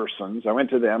 Iverson's. I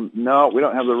went to them. No, we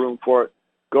don't have the room for it.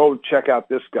 Go check out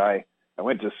this guy. I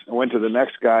went to the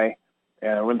next guy,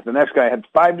 and I went to the next guy. I had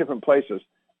 5 different places,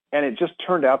 and it just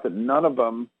turned out that none of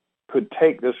them could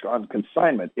take this on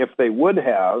consignment. If they would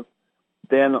have,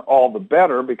 then all the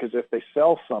better, because if they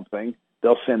sell something,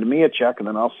 they'll send me a check, and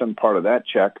then I'll send part of that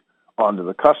check on to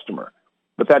the customer.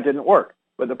 But that didn't work.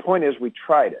 But the point is, we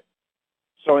tried it.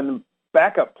 So in the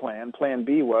backup plan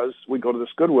B was we go to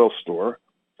this Goodwill store,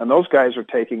 and those guys are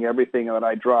taking everything that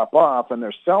I drop off, and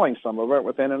they're selling some of it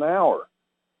within an hour,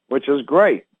 which is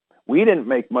great. We didn't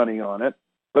make money on it,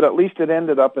 but at least it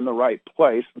ended up in the right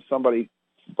place, and somebody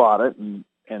bought it and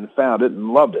found it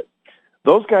and loved it.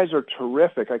 Those guys are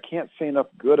terrific. I can't say enough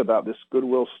good about this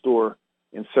Goodwill store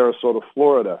in Sarasota,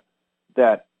 Florida,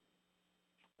 that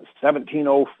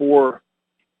 1704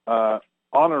 Honoree,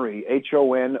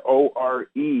 Honore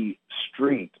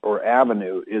Street or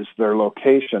Avenue is their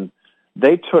location.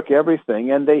 They took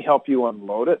everything, and they help you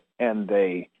unload it, and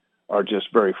they are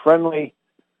just very friendly.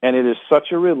 And it is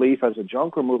such a relief as a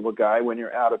junk removal guy when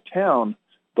you're out of town.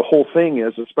 The whole thing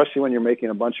is, especially when you're making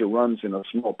a bunch of runs in a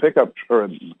small pickup or a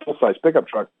full-size pickup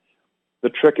truck, the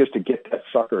trick is to get that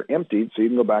sucker emptied so you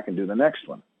can go back and do the next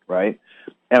one, right?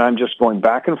 And I'm just going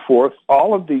back and forth.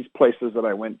 All of these places that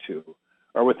I went to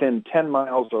are within 10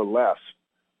 miles or less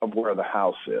of where the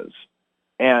house is.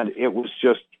 And it was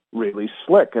just really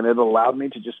slick, and it allowed me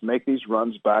to just make these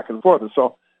runs back and forth. And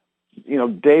so, you know,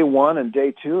 day 1 and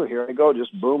day 2, here I go,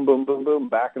 just boom, boom, boom, boom,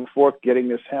 back and forth, getting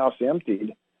this house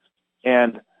emptied.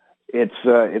 And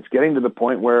it's getting to the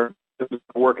point where it's going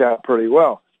to work out pretty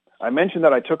well. I mentioned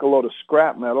that I took a load of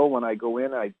scrap metal. When I go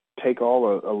in, I take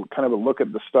all kind of a look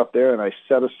at the stuff there, and I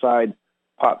set aside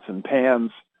pots and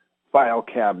pans, file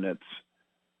cabinets,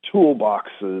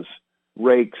 toolboxes,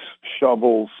 rakes,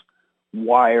 shovels,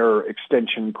 wire,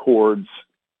 extension cords,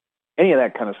 any of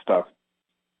that kind of stuff.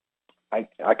 I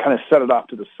kind of set it off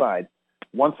to the side.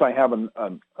 Once I have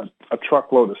a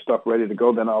truckload of stuff ready to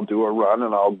go, then I'll do a run,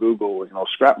 and I'll Google,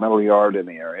 scrap metal yard in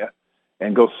the area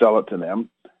and go sell it to them.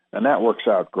 And that works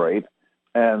out great,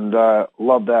 and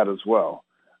love that as well.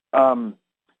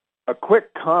 A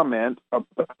quick comment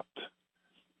about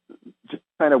just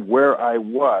kind of where I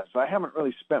was. I haven't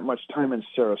really spent much time in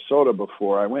Sarasota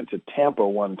before. I went to Tampa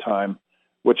one time,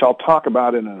 which I'll talk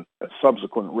about in a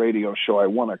subsequent radio show. I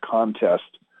won a contest.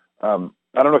 I don't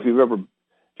know if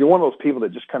if you're one of those people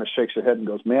that just kind of shakes your head and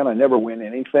goes, man, I never win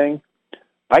anything.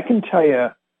 I can tell you,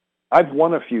 I've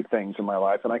won a few things in my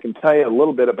life, and I can tell you a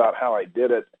little bit about how I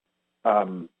did it.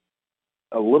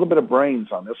 A little bit of brains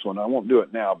on this one. I won't do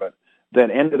it now, but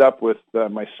that ended up with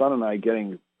my son and I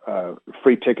getting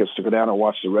free tickets to go down and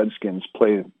watch the Redskins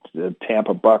play the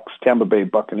Tampa Bay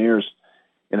Buccaneers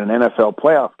in an NFL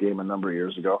playoff game a number of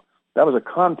years ago. That was a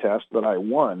contest that I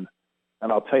won,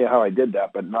 and I'll tell you how I did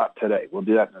that, but not today. We'll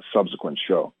do that in a subsequent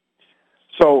show.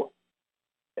 So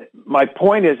my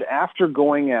point is, after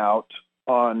going out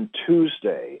on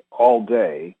Tuesday all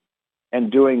day and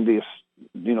doing this,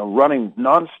 running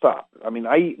nonstop. I mean,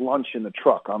 I eat lunch in the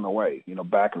truck on the way,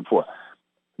 back and forth.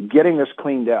 Getting this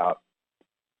cleaned out.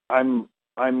 I'm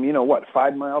 5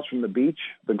 miles from the beach,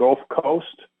 the Gulf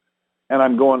Coast, and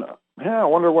I'm going, I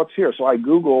wonder what's here. So I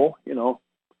Google,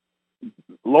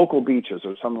 local beaches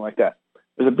or something like that.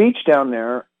 There's a beach down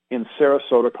there in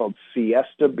Sarasota called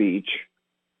Siesta Beach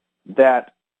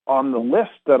that on the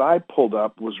list that I pulled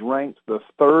up was ranked the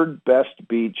 3rd best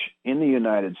beach in the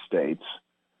United States.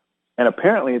 And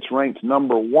apparently it's ranked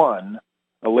number 1.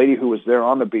 A lady who was there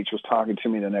on the beach was talking to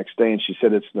me the next day, and she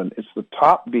said it's the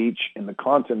top beach in the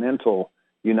continental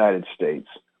United States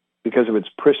because of its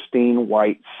pristine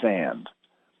white sand.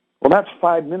 Well, that's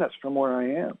 5 minutes from where I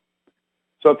am.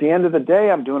 So at the end of the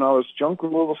day, I'm doing all this junk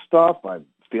removal stuff. I'm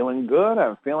feeling good.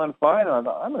 I'm feeling fine. And I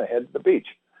thought, I'm going to head to the beach.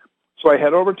 So I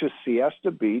head over to Siesta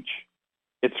Beach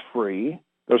It's free.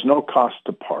 There's no cost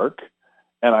to park.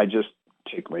 And I just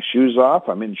take my shoes off.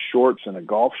 I'm in shorts and a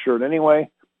golf shirt anyway.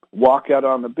 Walk out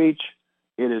on the beach.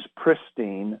 It is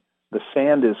pristine. The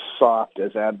sand is soft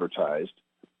as advertised.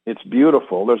 It's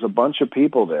beautiful. There's a bunch of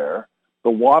people there. The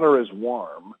water is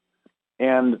warm.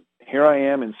 And here I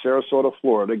am in Sarasota,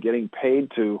 Florida, getting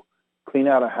paid to clean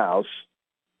out a house.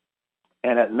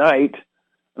 And at night,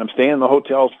 I'm staying in the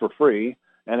hotels for free.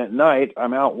 And at night,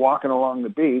 I'm out walking along the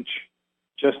beach,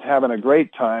 just having a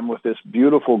great time with this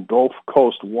beautiful Gulf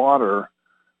Coast water,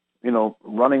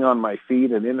 running on my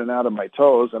feet and in and out of my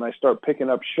toes. And I start picking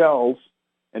up shells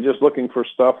and just looking for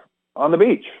stuff on the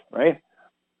beach, right?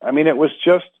 I mean, it was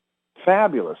just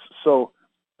fabulous. So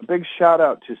a big shout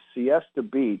out to Siesta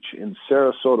Beach in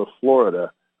Sarasota,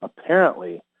 Florida,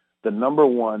 apparently the number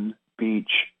one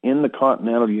beach in the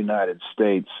continental United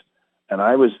States. And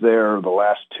I was there the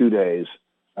last 2 days,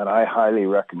 and I highly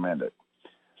recommend it.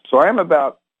 So I am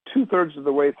about 2/3 of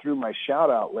the way through my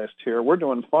shout-out list here. We're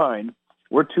doing fine.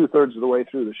 We're 2/3 of the way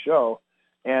through the show,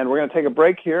 and we're going to take a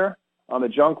break here on the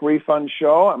Junk Refund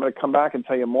Show. I'm going to come back and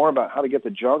tell you more about how to get the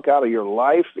junk out of your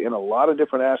life in a lot of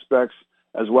different aspects,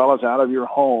 as well as out of your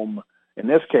home. In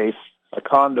this case, a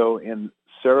condo in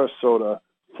Sarasota,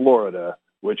 Florida,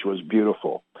 which was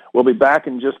beautiful. We'll be back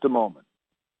in just a moment.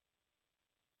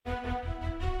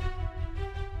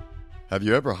 Have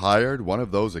you ever hired one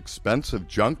of those expensive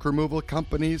junk removal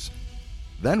companies,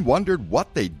 then wondered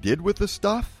what they did with the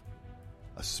stuff?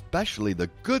 Especially the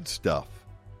good stuff.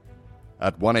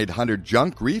 At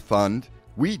 1-800-JUNK-REFUND,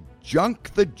 we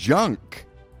junk the junk.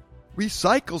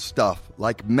 Recycle stuff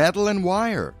like metal and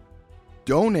wire.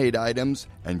 Donate items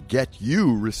and get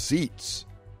you receipts.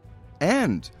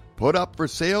 And put up for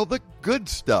sale the good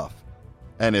stuff.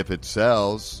 And if it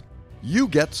sells, you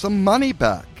get some money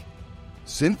back.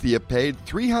 Cynthia paid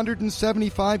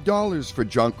 $375 for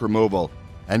junk removal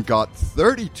and got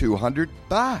 $3,200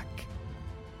 back.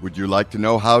 Would you like to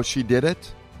know how she did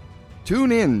it?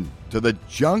 Tune in to the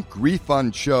Junk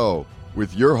Refund Show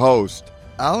with your host,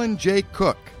 Alan J.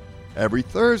 Cook, every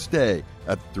Thursday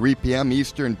at 3 p.m.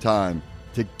 Eastern Time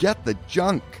to get the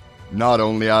junk not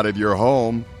only out of your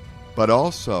home, but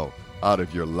also out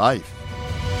of your life.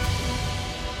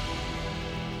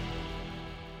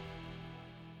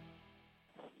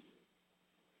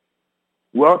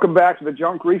 Welcome back to the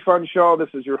Junk Refund Show.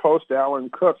 This is your host, Alan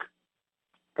Cook,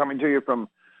 coming to you from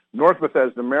North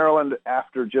Bethesda, Maryland,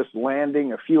 after just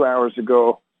landing a few hours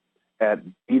ago at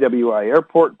BWI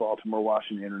Airport, Baltimore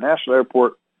Washington International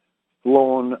Airport,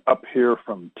 flown up here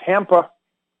from Tampa,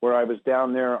 where I was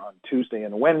down there on Tuesday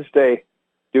and Wednesday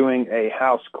doing a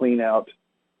house clean out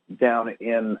down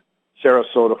in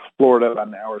Sarasota, Florida, about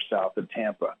an hour south of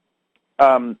Tampa.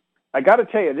 I got to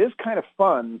tell you, it is kind of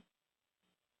fun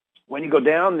when you go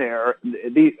down there.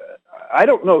 I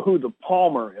don't know who the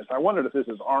Palmer is. I wondered if this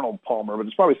is Arnold Palmer, but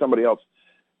it's probably somebody else.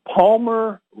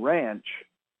 Palmer Ranch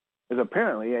is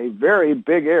apparently a very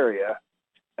big area,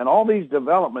 and all these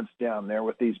developments down there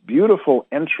with these beautiful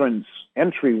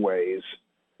entryways,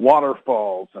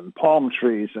 waterfalls and palm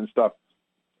trees and stuff,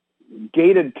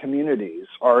 gated communities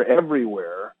are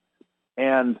everywhere.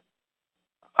 And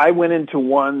I went into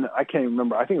one, I can't even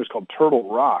remember, I think it was called Turtle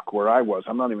Rock where I was.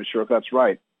 I'm not even sure if that's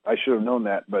right. I should have known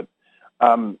that. But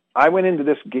I went into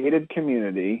this gated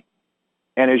community,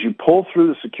 and as you pull through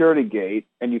the security gate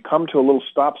and you come to a little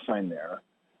stop sign there,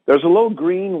 there's a little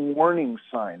green warning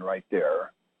sign right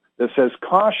there that says,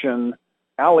 "Caution,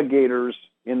 alligators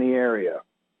in the area."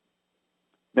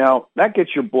 Now, that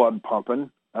gets your blood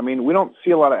pumping. I mean, we don't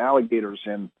see a lot of alligators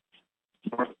in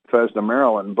North Bethesda,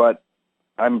 Maryland, but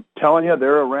I'm telling you,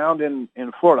 they're around in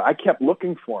Florida. I kept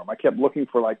looking for them. I kept looking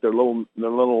for like their little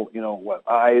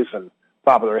eyes and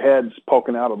top of their heads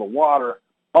poking out of the water.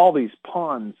 All these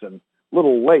ponds and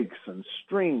little lakes and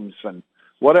streams and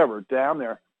whatever down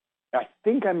there. I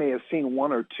think I may have seen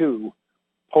one or two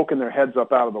poking their heads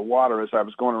up out of the water as I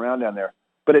was going around down there.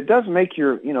 But it does make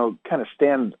your, kind of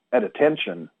stand at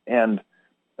attention. And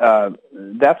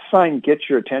that sign gets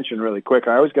your attention really quick.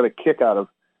 I always got a kick out of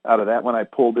that when I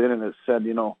pulled in and it said,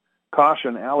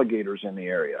 "Caution, alligators in the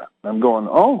area." I'm going,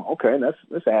 oh, okay,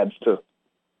 this adds to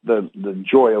the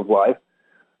joy of life.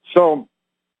 So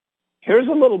here's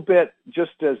a little bit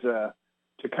just as to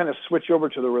kind of switch over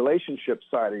to the relationship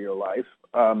side of your life,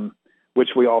 which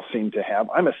we all seem to have.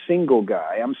 I'm a single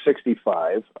guy. I'm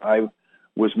 65. I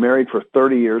was married for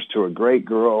 30 years to a great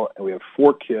girl, and we have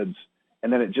 4 kids,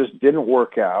 and then it just didn't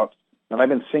work out, and I've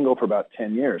been single for about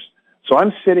 10 years. So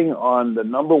I'm sitting on the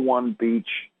number one beach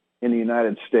in the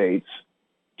United States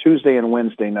Tuesday and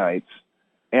Wednesday nights,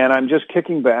 and I'm just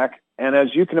kicking back, and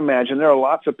as you can imagine, there are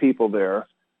lots of people there,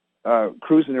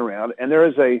 cruising around, and there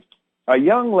is a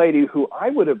young lady who I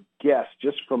would have guessed,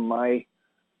 just from my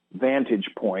vantage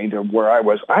point of where I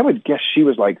was, I would guess she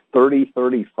was like 30,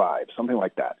 35, something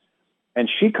like that. And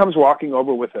she comes walking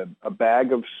over with a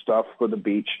bag of stuff for the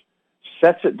beach,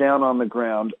 sets it down on the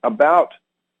ground about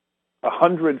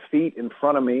 100 feet in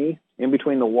front of me, in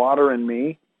between the water and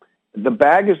me. The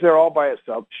bag is there all by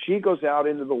itself. She goes out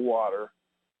into the water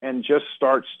and just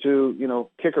starts to,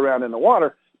 kick around in the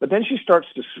water. But then she starts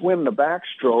to swim the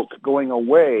backstroke going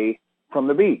away from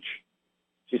the beach.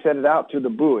 She set it out to the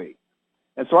buoy.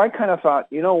 And so I kind of thought,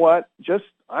 you know what,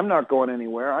 I'm not going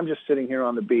anywhere. I'm just sitting here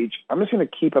on the beach. I'm just going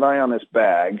to keep an eye on this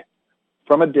bag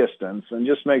from a distance and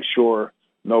just make sure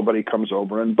nobody comes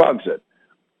over and bugs it.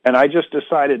 And I just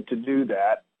decided to do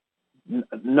that.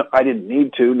 No, I didn't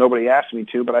need to. Nobody asked me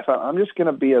to, but I thought I'm just going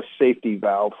to be a safety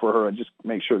valve for her and just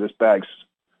make sure this bag's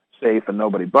safe and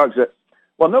nobody bugs it.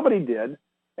 Well, nobody did.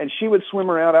 And she would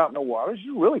swim around out in the water. She's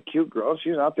a really cute girl.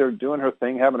 She's out there doing her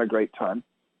thing, having a great time.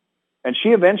 And she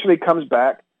eventually comes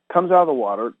out of the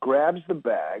water, grabs the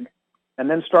bag, and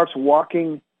then starts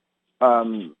walking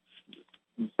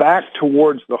back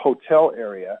towards the hotel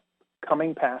area,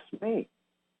 coming past me.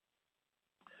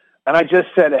 And I just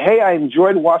said, hey, I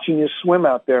enjoyed watching you swim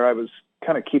out there. I was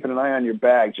kind of keeping an eye on your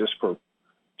bag just for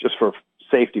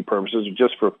safety purposes or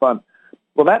just for fun.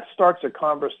 Well, that starts a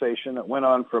conversation that went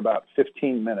on for about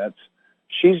 15 minutes.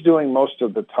 She's doing most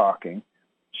of the talking.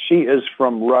 She is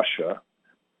from Russia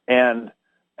and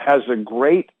has a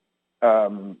great,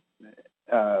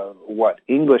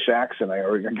 English accent.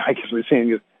 I guess we're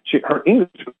saying her English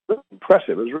was really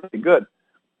impressive. It was really good.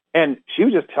 And she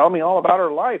was just telling me all about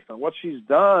her life and what she's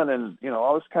done and,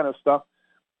 all this kind of stuff.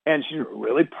 And she's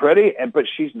really pretty, but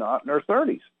she's not in her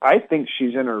 30s. I think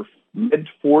she's in her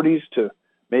mid-40s to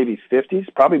maybe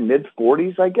 50s, probably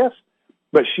mid-40s, I guess.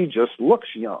 But she just looks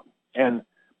young. And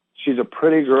she's a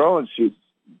pretty girl, and she's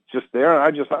just there. And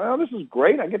I just thought, oh, this is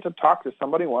great. I get to talk to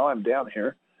somebody while I'm down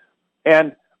here.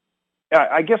 And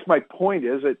I guess my point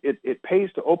is it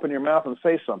pays to open your mouth and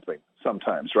say something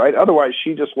sometimes, right? Otherwise,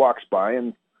 she just walks by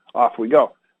and off we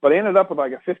go. But I ended up with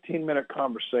like a 15-minute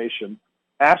conversation.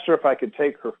 Asked her if I could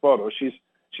take her photo. She's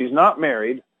not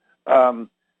married, and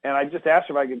I just asked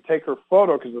her if I could take her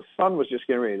photo because the sun was just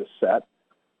getting ready to set.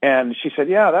 And she said,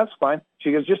 yeah, that's fine.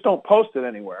 She goes, just don't post it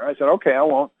anywhere. I said, okay, I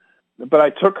won't. But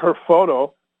I took her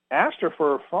photo, asked her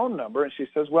for her phone number, and she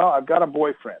says, well, I've got a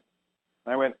boyfriend.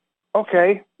 And I went,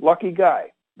 okay, lucky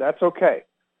guy. That's okay.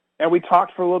 And we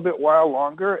talked for a little bit while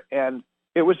longer, and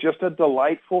it was just a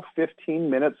delightful 15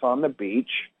 minutes on the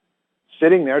beach,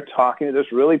 sitting there talking to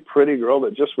this really pretty girl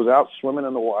that just was out swimming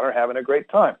in the water, having a great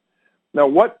time. Now,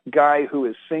 what guy who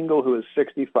is single, who is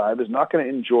 65, is not going to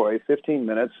enjoy 15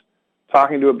 minutes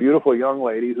talking to a beautiful young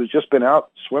lady who's just been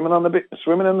out swimming in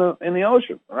the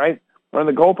ocean, right, or in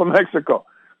the Gulf of Mexico?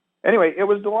 Anyway, it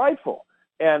was delightful,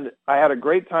 and I had a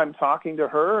great time talking to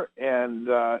her, and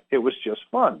it was just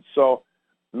fun. So,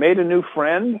 made a new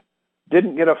friend.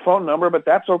 Didn't get a phone number, but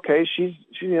that's okay. She's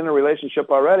in a relationship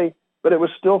already, but it was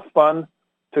still fun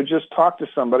to just talk to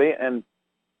somebody, and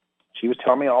she was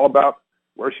telling me all about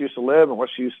where she used to live and what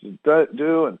she used to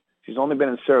do, and she's only been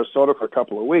in Sarasota for a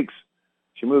couple of weeks.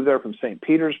 She moved there from St.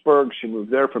 Petersburg. She moved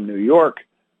there from New York.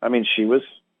 I mean, she was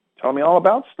telling me all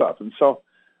about stuff, and so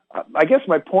I guess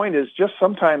my point is just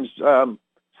sometimes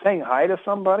saying hi to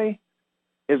somebody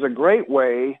is a great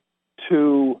way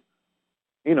to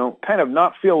kind of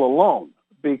not feel alone,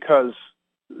 because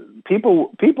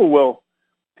people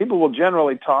will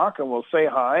generally talk and will say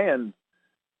hi, and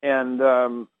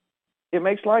it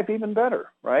makes life even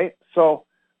better, right? So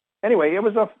anyway, it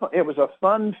was a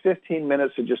fun 15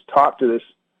 minutes to just talk to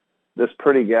this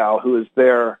pretty gal who was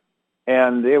there,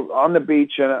 and on the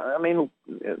beach, and I mean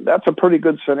that's a pretty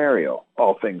good scenario,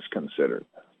 all things considered.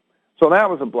 So that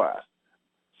was a blast.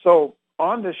 So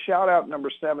on to shout out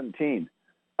number 17.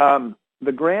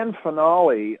 The grand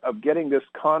finale of getting this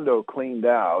condo cleaned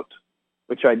out,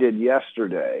 which I did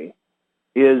yesterday,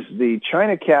 is the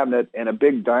china cabinet and a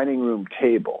big dining room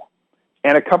table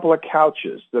and a couple of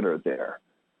couches that are there.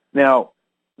 Now,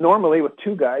 normally with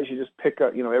two guys, you just pick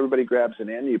up, everybody grabs an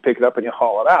end, you pick it up and you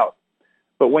haul it out.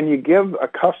 But when you give a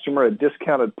customer a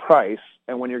discounted price,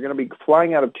 and when you're going to be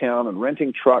flying out of town and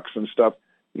renting trucks and stuff,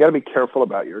 you got to be careful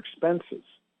about your expenses.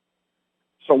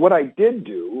 So what I did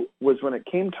do was, when it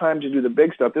came time to do the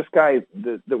big stuff, this guy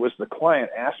that was the client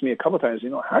asked me a couple of times,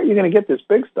 how are you going to get this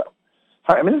big stuff?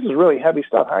 This is really heavy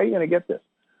stuff. How are you going to get this?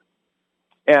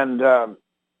 And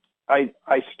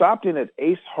I stopped in at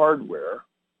Ace Hardware,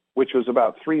 which was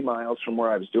about 3 miles from where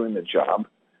I was doing the job,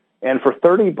 and for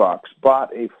 $30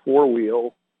 bought a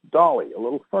 4-wheel dolly, a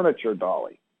little furniture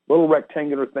dolly, little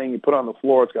rectangular thing you put on the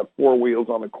floor. It's got 4 wheels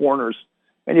on the corners,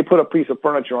 and you put a piece of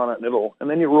furniture on it, and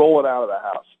then you roll it out of the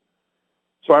house.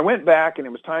 So I went back, and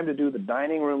it was time to do the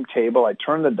dining room table. I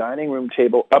turned the dining room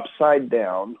table upside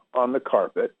down on the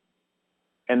carpet,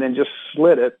 and then just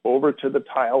slid it over to the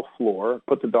tile floor,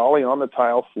 put the dolly on the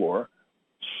tile floor,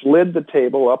 slid the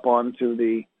table up onto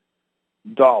the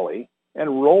dolly,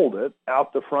 and rolled it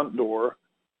out the front door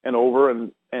and over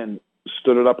and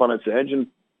stood it up on its edge and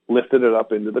lifted it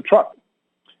up into the truck.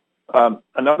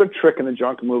 Another trick in the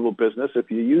junk removal business,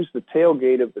 if you use the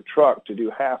tailgate of the truck to do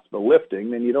half the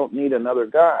lifting, then you don't need another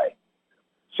guy.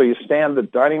 So you stand the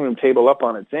dining room table up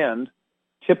on its end,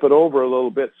 tip it over a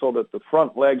little bit so that the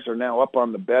front legs are now up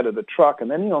on the bed of the truck,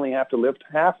 and then you only have to lift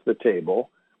half the table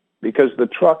because the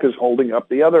truck is holding up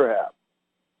the other half.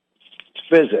 It's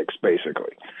physics,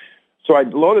 basically. So I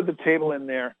loaded the table in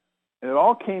there, and it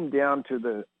all came down to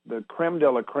the creme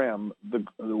de la creme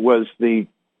was the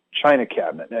china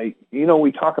cabinet. Now, you know,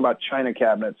 we talk about china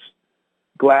cabinets,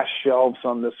 glass shelves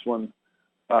on this one,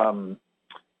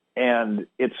 and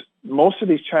most of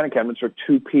these china cabinets are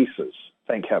 2 pieces,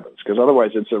 thank heavens, because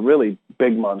otherwise it's a really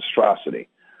big monstrosity.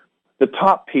 The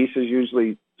top piece is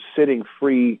usually sitting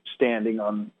free standing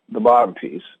on the bottom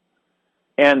piece.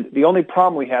 And the only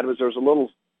problem we had was there was a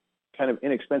little kind of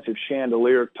inexpensive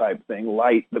chandelier type thing,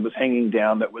 light, that was hanging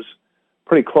down that was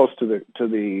pretty close to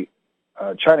the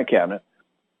china cabinet.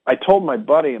 I told my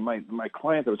buddy and my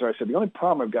client that was there, I said, the only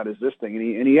problem I've got is this thing.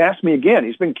 And he asked me again,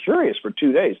 he's been curious for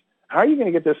 2 days, how are you going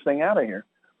to get this thing out of here?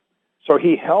 So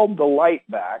he held the light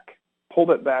back,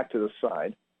 pulled it back to the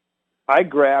side. I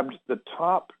grabbed the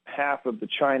top half of the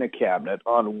china cabinet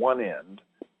on one end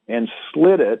and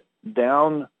slid it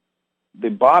down the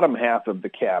bottom half of the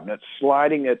cabinet,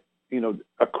 sliding it,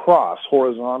 across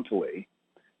horizontally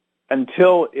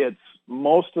until it's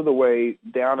most of the way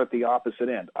down at the opposite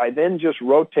end. I then just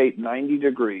rotate 90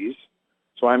 degrees.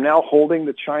 So I'm now holding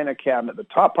the china cabinet, the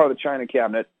top part of the china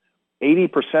cabinet,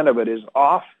 80% of it is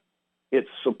off its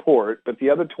support, but the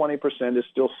other 20% is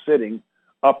still sitting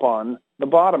up on the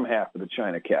bottom half of the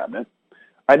china cabinet.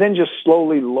 I then just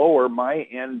slowly lower my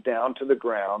end down to the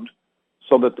ground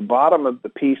so that the bottom of the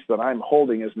piece that I'm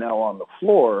holding is now on the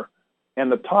floor, and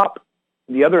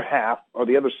the other half, or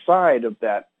the other side of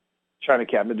that china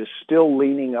cabinet is still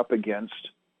leaning up against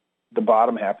the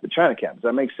bottom half of the china cabinet. Does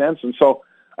that make sense? And so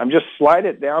I'm just slide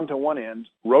it down to one end,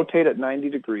 rotate it 90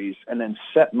 degrees, and then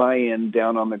set my end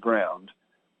down on the ground.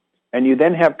 And you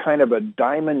then have kind of a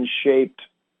diamond-shaped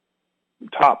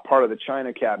top part of the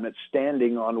china cabinet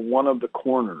standing on one of the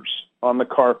corners on the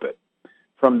carpet.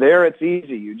 From there, it's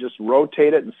easy. You just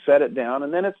rotate it and set it down,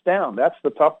 and then it's down. That's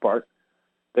the tough part.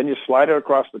 Then you slide it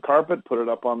across the carpet, put it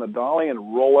up on the dolly,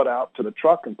 and roll it out to the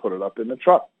truck and put it up in the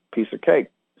truck. Piece of cake.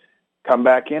 Come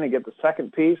back in and get the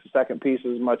second piece. The second piece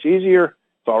is much easier.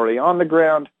 It's already on the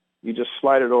ground. You just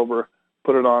slide it over,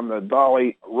 put it on the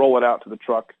dolly, roll it out to the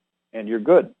truck, and you're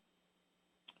good.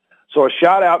 So a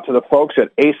shout out to the folks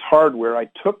at Ace Hardware. I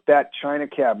took that china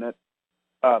cabinet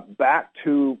back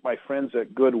to my friends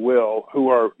at Goodwill, who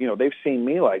are, they've seen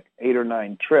me like 8 or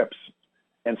 9 trips.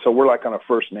 And so we're like on a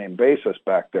first name basis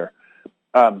back there.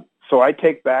 So I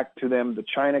take back to them the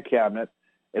china cabinet.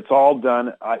 It's all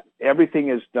done. Everything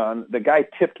is done. The guy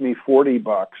tipped me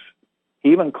 $40.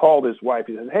 He even called his wife.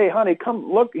 He said, "Hey, honey,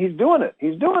 come look. He's doing it.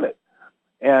 He's doing it."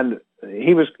 And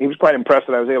he was quite impressed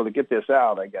that I was able to get this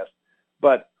out, I guess.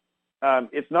 But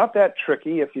it's not that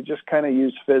tricky if you just kind of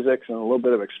use physics and a little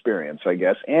bit of experience, I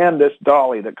guess. And this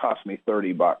dolly that cost me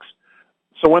 $30.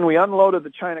 So when we unloaded the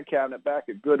china cabinet back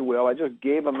at Goodwill, I just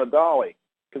gave him the dolly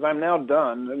because I'm now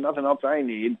done. There's nothing else I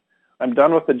need. I'm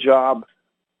done with the job.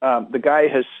 The guy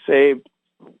has saved,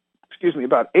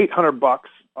 about $800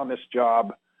 on this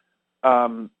job.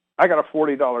 I got a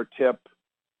 $40 tip.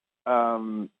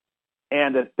 And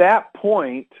at that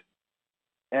point,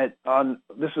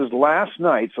 this is last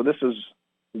night, so this is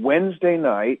Wednesday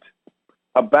night,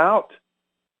 about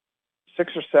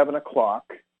 6 or 7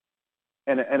 o'clock.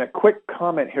 And a quick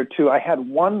comment here, too. I had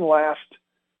one last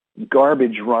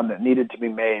garbage run that needed to be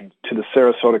made to the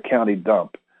Sarasota County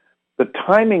dump. The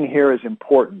timing here is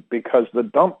important because the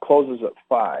dump closes at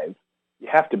 5. You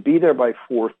have to be there by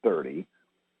 4:30.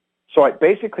 So it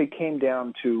basically came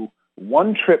down to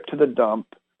one trip to the dump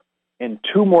and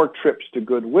 2 more trips to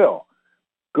Goodwill.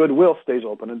 Goodwill stays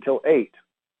open until 8.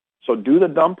 So do the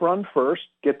dump run first,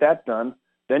 get that done,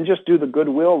 then just do the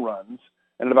Goodwill runs.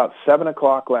 And at about 7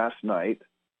 o'clock last night,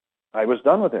 I was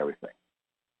done with everything.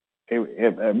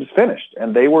 It was finished,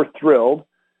 and they were thrilled.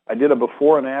 I did a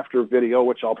before and after video,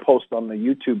 which I'll post on the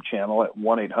YouTube channel at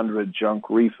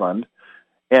 1-800-JUNK-REFUND,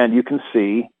 and you can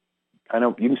see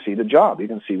the job. You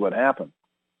can see what happened.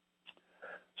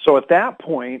 So at that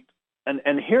point,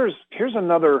 and here's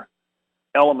another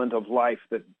element of life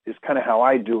that is kind of how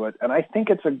I do it, and I think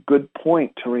it's a good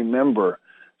point to remember.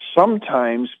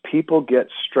 Sometimes people get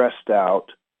stressed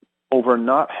out over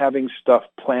not having stuff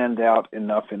planned out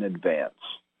enough in advance.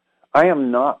 I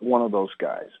am not one of those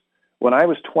guys. When I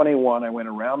was 21, I went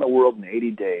around the world in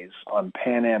 80 days on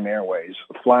Pan Am Airways,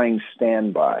 flying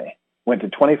standby. Went to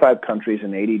 25 countries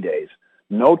in 80 days.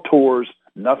 No tours,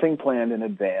 nothing planned in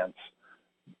advance,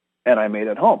 and I made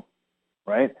it home,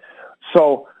 right?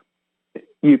 So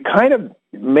you kind of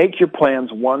make your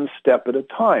plans one step at a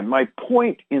time. My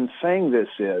point in saying this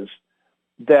is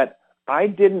that I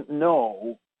didn't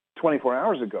know 24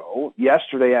 hours ago,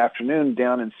 yesterday afternoon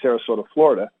down in Sarasota,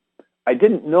 Florida, I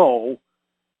didn't know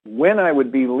when I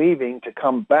would be leaving to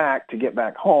come back to get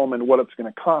back home and what it's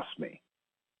going to cost me,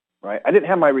 right? I didn't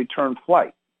have my return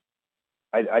flight.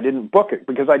 I didn't book it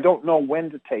because I don't know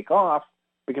when to take off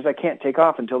because I can't take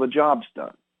off until the job's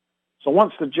done. So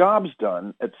once the job's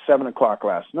done at 7 o'clock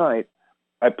last night,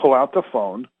 I pull out the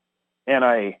phone and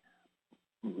I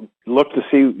look to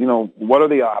see, what are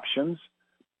the options?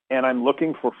 And I'm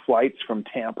looking for flights from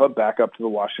Tampa back up to the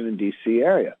Washington, D.C.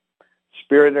 area.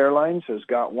 Spirit Airlines has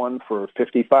got one for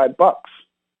 $55,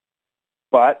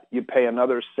 but you pay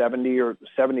another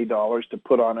 $70 to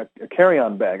put on a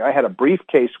carry-on bag. I had a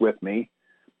briefcase with me,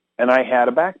 and I had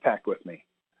a backpack with me.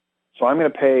 So I'm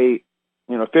going to pay,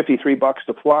 $53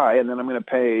 to fly, and then I'm going to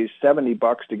pay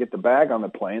 $70 to get the bag on the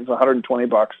planes, $120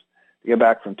 to get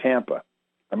back from Tampa.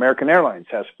 American Airlines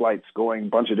has flights going, a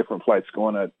bunch of different flights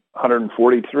going at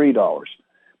 $143.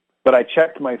 But I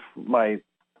checked my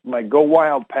Go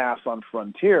Wild pass on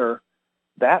Frontier.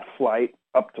 That flight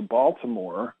up to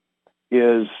Baltimore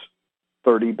is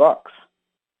 $30,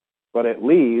 but it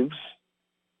leaves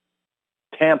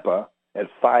Tampa at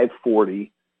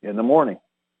 5:40 in the morning.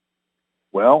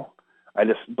 Well, I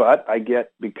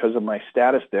get, because of my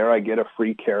status there, I get a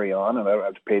free carry-on, and I don't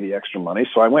have to pay the extra money.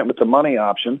 So I went with the money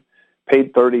option,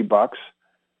 paid $30,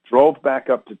 drove back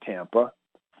up to Tampa,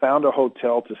 found a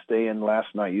hotel to stay in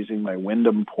last night using my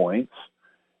Wyndham points,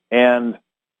 and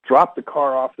dropped the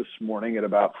car off this morning at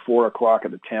about 4 o'clock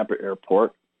at the Tampa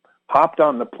airport, hopped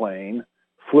on the plane,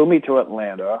 flew me to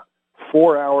Atlanta,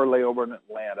 4-hour layover in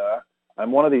Atlanta.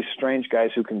 I'm one of these strange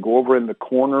guys who can go over in the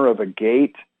corner of a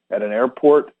gate at an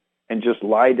airport and just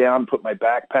lie down, put my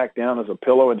backpack down as a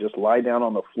pillow and just lie down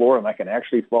on the floor, and I can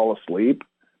actually fall asleep.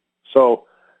 So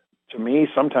to me,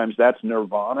 sometimes that's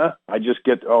nirvana. I just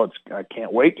I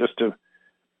can't wait just to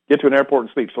get to an airport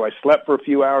and sleep. So I slept for a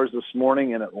few hours this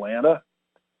morning in Atlanta,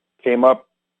 came up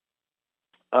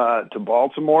to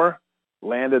Baltimore,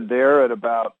 landed there at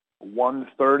about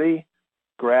 1:30,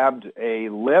 grabbed a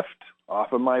Lyft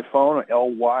off of my phone,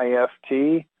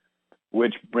 LYFT,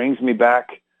 which brings me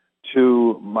back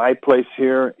to my place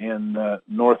here in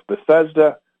North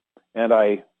Bethesda, and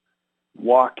I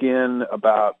walk in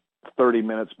about 30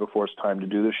 minutes before it's time to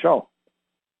do the show.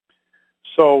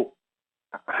 So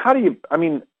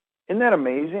isn't that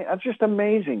amazing? That's just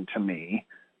amazing to me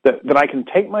that I can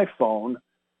take my phone,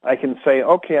 I can say,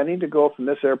 okay, I need to go from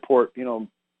this airport,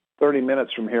 30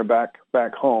 minutes from here back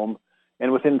home,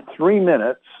 and within 3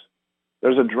 minutes,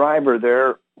 there's a driver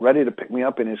there ready to pick me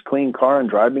up in his clean car and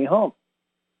drive me home.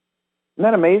 Isn't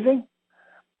that amazing?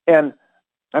 And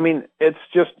it's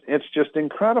just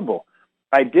incredible.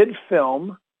 I did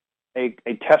film a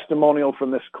testimonial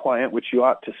from this client, which you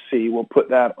ought to see. We'll put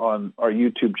that on our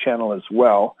YouTube channel as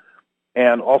well,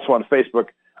 and also on Facebook.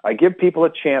 I give people a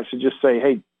chance to just say,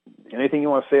 hey, anything you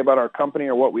want to say about our company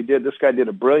or what we did? This guy did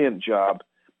a brilliant job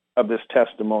of this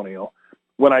testimonial.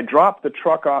 When I dropped the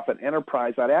truck off at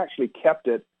Enterprise, I'd actually kept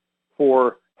it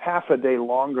for half a day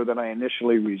longer than I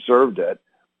initially reserved it.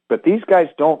 But these guys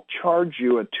don't charge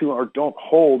you don't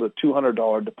hold a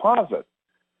 $200 deposit.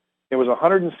 It was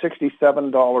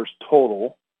 $167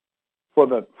 total for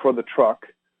the truck,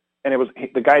 and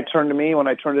the guy turned to me when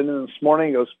I turned it in this morning.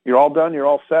 He goes, "You're all done. You're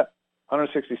all set.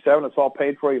 $167. It's all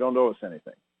paid for. You don't owe us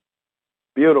anything."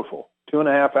 Beautiful.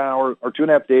 2.5 hours or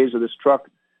 2.5 days of this truck.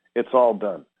 It's all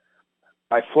done.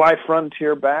 I fly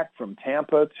Frontier back from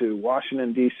Tampa to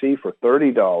Washington, D.C. for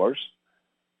 $30,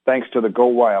 thanks to the Go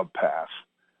Wild Pass.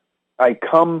 I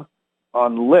come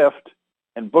on Lyft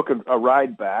and book a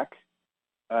ride back,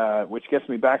 which gets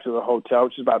me back to the hotel,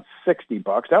 which is about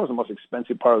 $60. That was the most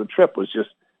expensive part of the trip, was just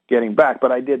getting back.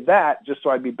 But I did that just so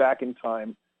I'd be back in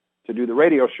time to do the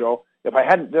radio show. If I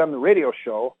hadn't done the radio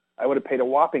show, I would have paid a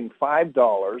whopping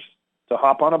 $5 to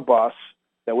hop on a bus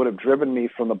that would have driven me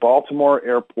from the Baltimore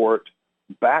airport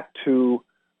back to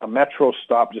a metro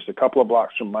stop just a couple of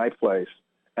blocks from my place,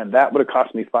 and that would have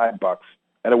cost me $5,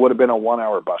 and it would have been a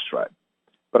 1-hour bus ride.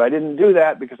 But I didn't do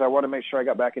that because I want to make sure I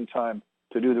got back in time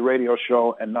to do the radio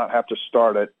show and not have to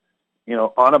start it,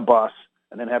 on a bus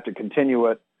and then have to continue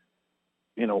it,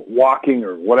 walking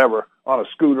or whatever, on a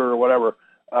scooter or whatever,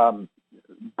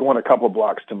 going a couple of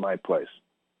blocks to my place.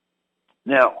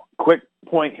 Now, quick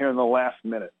point here in the last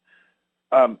minute.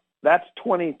 That's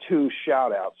 22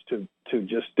 shout-outs to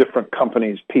just different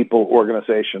companies, people,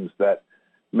 organizations that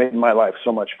made my life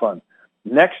so much fun.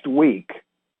 Next week,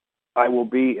 I will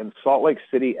be in Salt Lake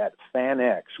City at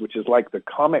FanX, which is like the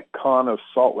Comic-Con of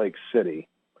Salt Lake City.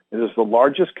 It is the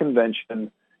largest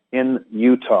convention in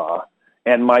Utah,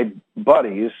 and my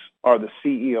buddies are the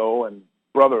CEO and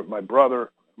brother. My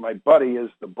buddy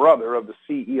is the brother of the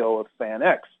CEO of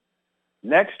FanX.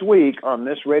 Next week on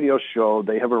this radio show,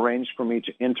 they have arranged for me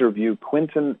to interview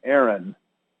Quentin Aaron,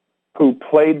 who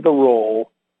played the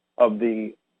role of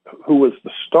who was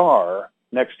the star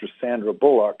next to Sandra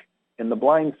Bullock in the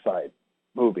Blind Side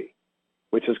movie,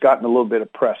 which has gotten a little bit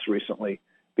of press recently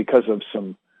because of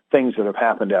some things that have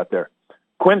happened out there.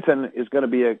 Quentin is going to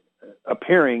be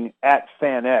appearing at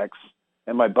FanX,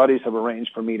 and my buddies have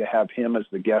arranged for me to have him as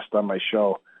the guest on my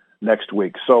show next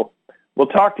week. So we'll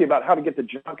talk to you about how to get the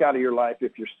junk out of your life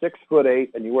if you're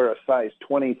 6'8" and you wear a size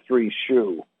 23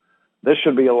 shoe. This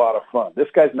should be a lot of fun. This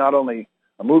guy's not only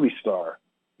a movie star,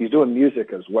 he's doing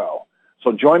music as well.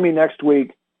 So join me next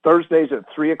week, Thursdays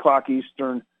at 3 o'clock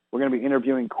Eastern. We're going to be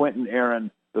interviewing Quentin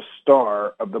Aaron, the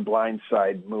star of the Blind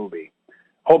Side movie.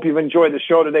 Hope you've enjoyed the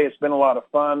show today. It's been a lot of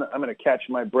fun. I'm going to catch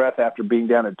my breath after being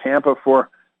down in Tampa for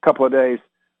a couple of days.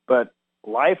 But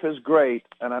life is great,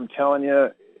 and I'm telling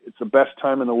you, it's the best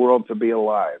time in the world to be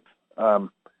alive.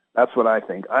 That's what I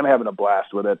think. I'm having a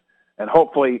blast with it. And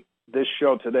hopefully this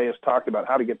show today has talked about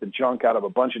how to get the junk out of a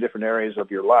bunch of different areas of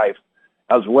your life,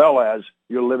 as well as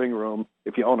your living room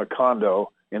if you own a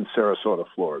condo in Sarasota,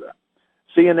 Florida.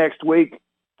 See you next week.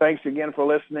 Thanks again for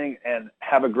listening, and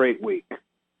have a great week.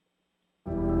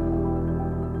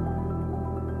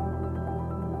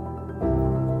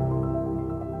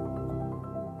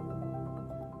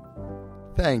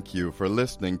 Thank you for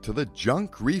listening to the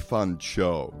Junk Refund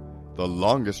Show, the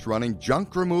longest-running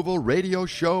junk removal radio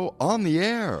show on the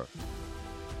air.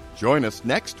 Join us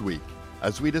next week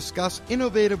as we discuss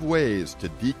innovative ways to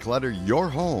declutter your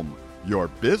home, your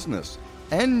business,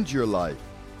 and your life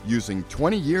using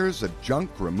 20 years of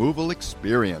junk removal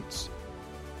experience.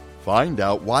 Find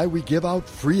out why we give out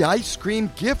free ice cream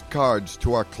gift cards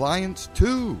to our clients,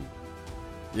 too.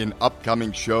 In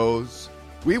upcoming shows,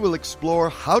 we will explore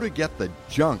how to get the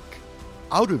junk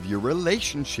out of your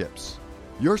relationships,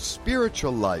 your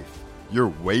spiritual life, your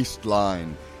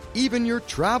waistline, even your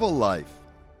travel life.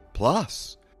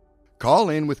 Plus, call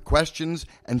in with questions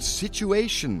and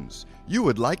situations you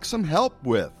would like some help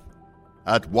with.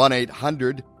 At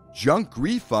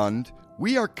 1-800-JUNK-REFUND,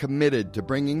 we are committed to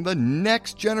bringing the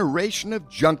next generation of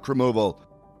junk removal,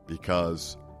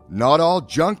 because not all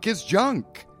junk is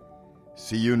junk.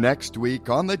 See you next week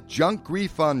on the Junk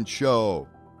Refund Show,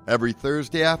 every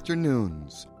Thursday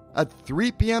afternoons at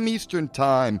 3 p.m. Eastern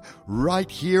Time, right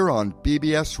here on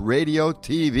PBS Radio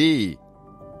TV.